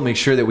 And we'll make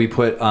sure that we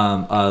put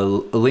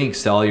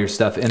links to all your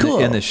stuff in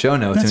the show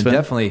notes. That's and fun.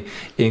 definitely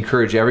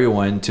encourage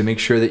everyone to make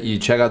sure that you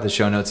check out the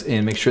show notes,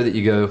 and make sure that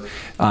you go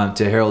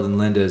to Harold and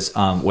Linda's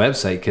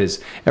website, because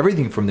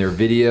everything from their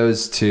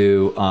videos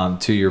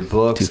to your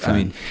books. Too fun. I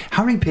mean,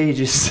 how many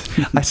pages?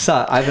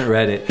 I haven't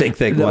read it. Big,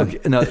 thick one.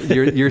 No,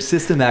 your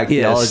systematic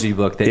theology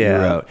book that you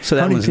wrote. So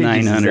that How many was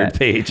pages is 900 that?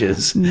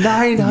 pages.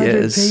 900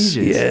 pages.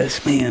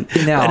 Yes, man.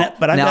 Now,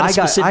 but I've got a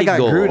specific I got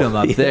goal. Grudem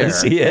up there.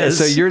 Yes.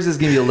 So yours is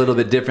going to be a little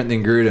bit different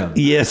than Grudem.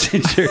 Yes,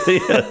 it sure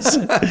is.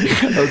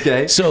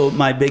 Okay. So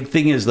my big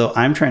thing is, though,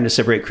 I'm trying to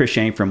separate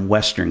Christianity from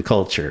Western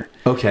culture.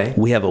 Okay.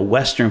 We have a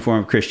Western form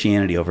of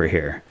Christianity over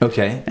here.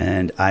 Okay.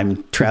 And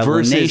I'm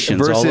traveling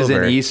nations all versus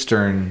over. an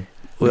Eastern.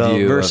 Well,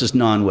 view versus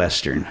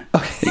non-Western.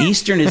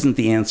 Eastern isn't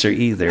the answer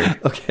either.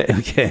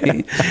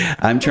 Okay.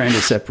 I'm trying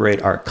to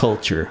separate our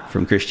culture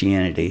from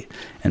Christianity,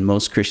 and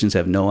most Christians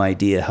have no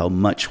idea how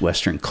much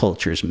Western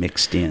culture is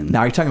mixed in.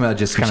 Now, are you talking about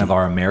just kind of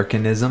our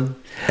Americanism?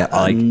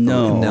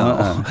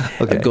 No.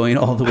 Okay. Going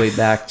all the way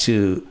back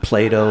to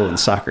Plato and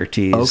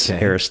Socrates, Okay.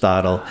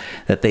 Aristotle,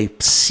 that they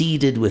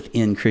seeded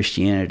within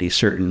Christianity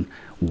certain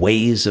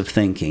ways of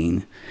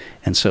thinking.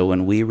 And so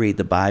when we read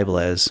the Bible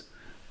as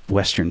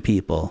Western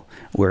people,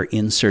 we're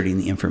inserting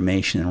the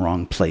information in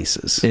wrong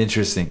places.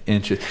 Interesting.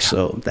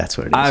 So that's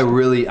what it is. I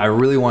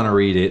really want to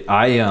read it.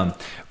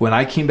 When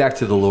I came back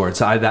to the Lord,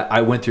 so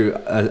I went through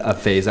a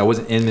phase. I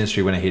wasn't in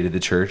ministry when I hated the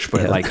church,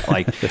 but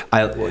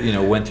I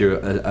went through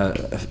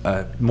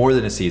a more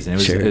than a season.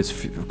 It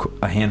was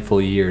a handful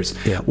of years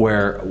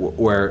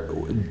where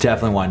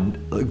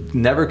definitely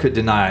never could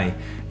deny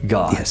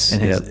God. Yes.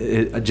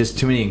 And just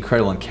too many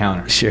incredible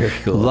encounters. Sure.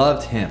 Cool.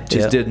 Loved him.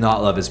 Just did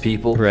not love his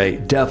people.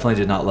 Right. Definitely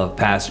did not love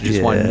pastors.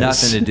 Just wanted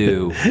nothing to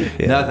do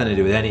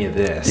with any of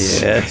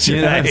this. Yes.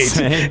 You know what I'm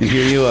saying? And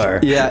here you are.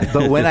 Yeah.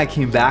 But when I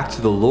came back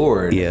to the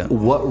Lord, Yeah.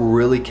 what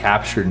really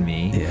captured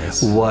me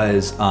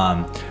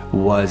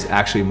was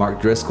actually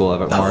Mark Driscoll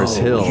of Mars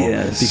Hill.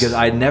 Yes. Because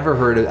I'd never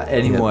heard of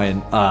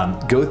anyone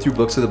go through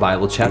books of the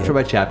Bible, chapter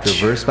by chapter,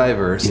 verse by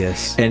verse,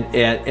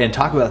 and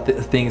talk about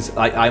things.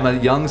 Like, I'm a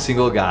young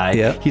single guy.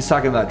 Yeah. He's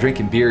talking about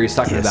drinking beer. He's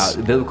talking about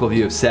the biblical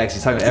view of sex.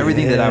 He's talking about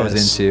everything that I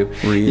was into.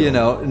 Real. You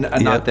know,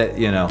 not that,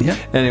 you know. Yeah.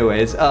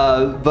 Anyways,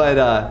 I'm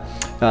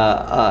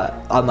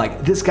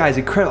like, this guy's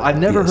incredible. I've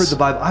never heard the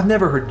Bible. I've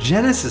never heard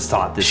Genesis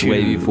taught this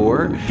way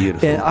before.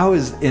 Beautiful.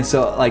 And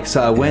so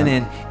I went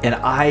in and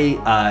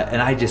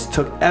I just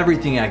took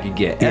everything I could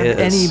get.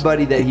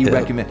 Anybody that he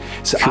recommended.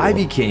 So I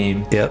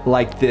became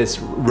like this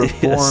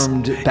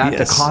Reformed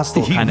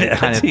Baptist-Costal kind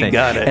of thing.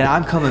 And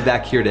I'm coming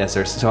back here to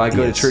SR. So I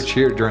go to church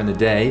here during the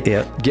day,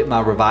 get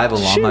my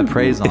revival on, my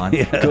praise on,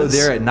 go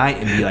there at night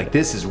and be like,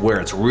 this is where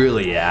it's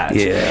really at.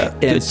 Yeah.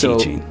 And Good so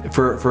teaching.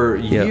 for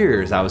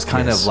years, I was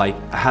kind of like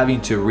having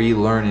to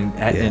relearn,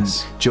 and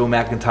Joe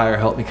McIntyre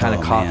helped me kind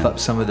of cough up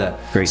some of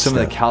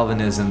the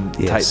Calvinism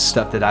type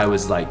stuff that I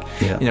was like,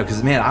 you know,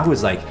 because man, I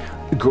was like,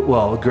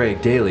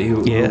 Greg Daly,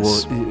 who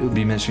will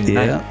be mentioning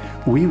tonight,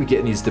 we would get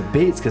in these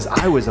debates because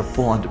I was a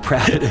full-on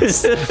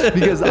depravitist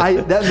because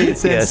that made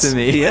sense to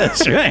me.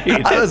 Yes, right.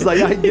 I was like,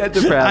 I get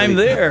depravity. I'm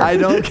there. I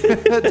don't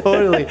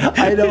totally.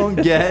 I don't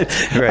get.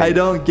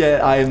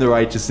 I am the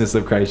righteousness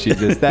of Christ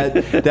Jesus.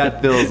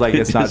 That feels like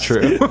it's not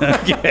true.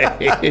 Okay.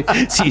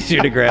 It's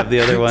easier to grab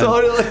the other one.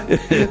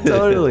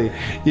 Totally.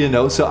 You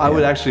know, so I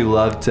would actually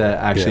love to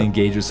actually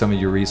engage with some of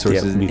your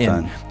resources, it'd be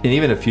fun. And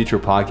even a future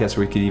podcast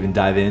where we could even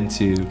dive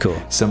into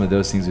some of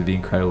those things would be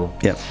incredible.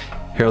 Yep.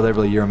 Harold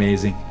Eberle, you're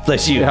amazing.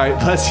 Bless you. All right,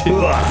 bless you.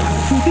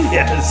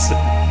 Yes.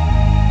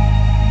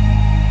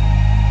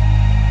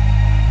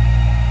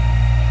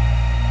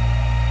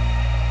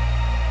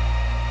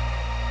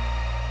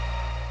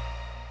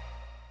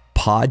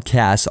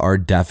 Podcasts are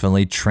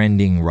definitely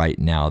trending right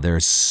now.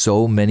 There's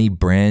so many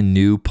brand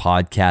new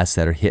podcasts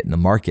that are hitting the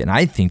market. And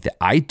I think that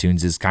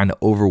iTunes is kind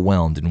of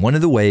overwhelmed. And one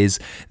of the ways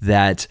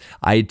that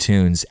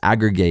iTunes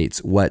aggregates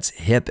what's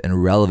hip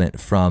and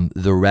relevant from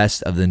the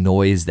rest of the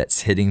noise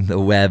that's hitting the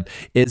web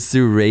is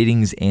through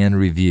ratings and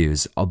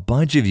reviews. A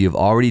bunch of you have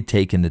already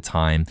taken the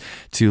time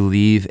to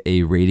leave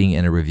a rating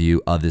and a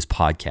review of this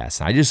podcast.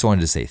 And I just wanted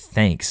to say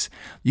thanks.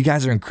 You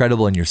guys are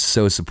incredible and you're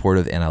so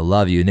supportive, and I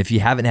love you. And if you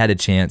haven't had a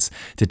chance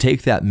to take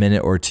that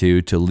minute or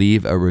two to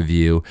leave a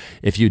review,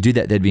 if you do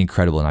that, that'd be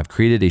incredible. And I've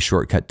created a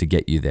shortcut to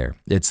get you there.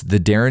 It's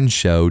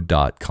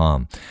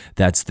thedarrenshow.com.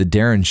 That's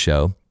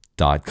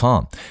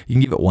thedarrenshow.com. You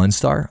can give it 1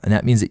 star, and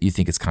that means that you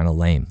think it's kind of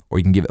lame. Or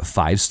you can give it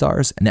 5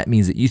 stars, and that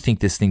means that you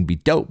think this thing be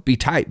dope, be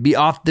tight, be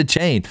off the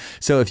chain.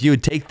 So if you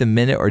would take the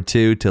minute or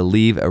two to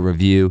leave a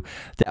review,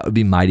 that would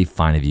be mighty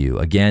fine of you.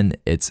 Again,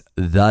 it's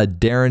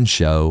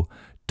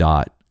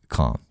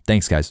thedarrenshow.com.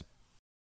 Thanks, guys.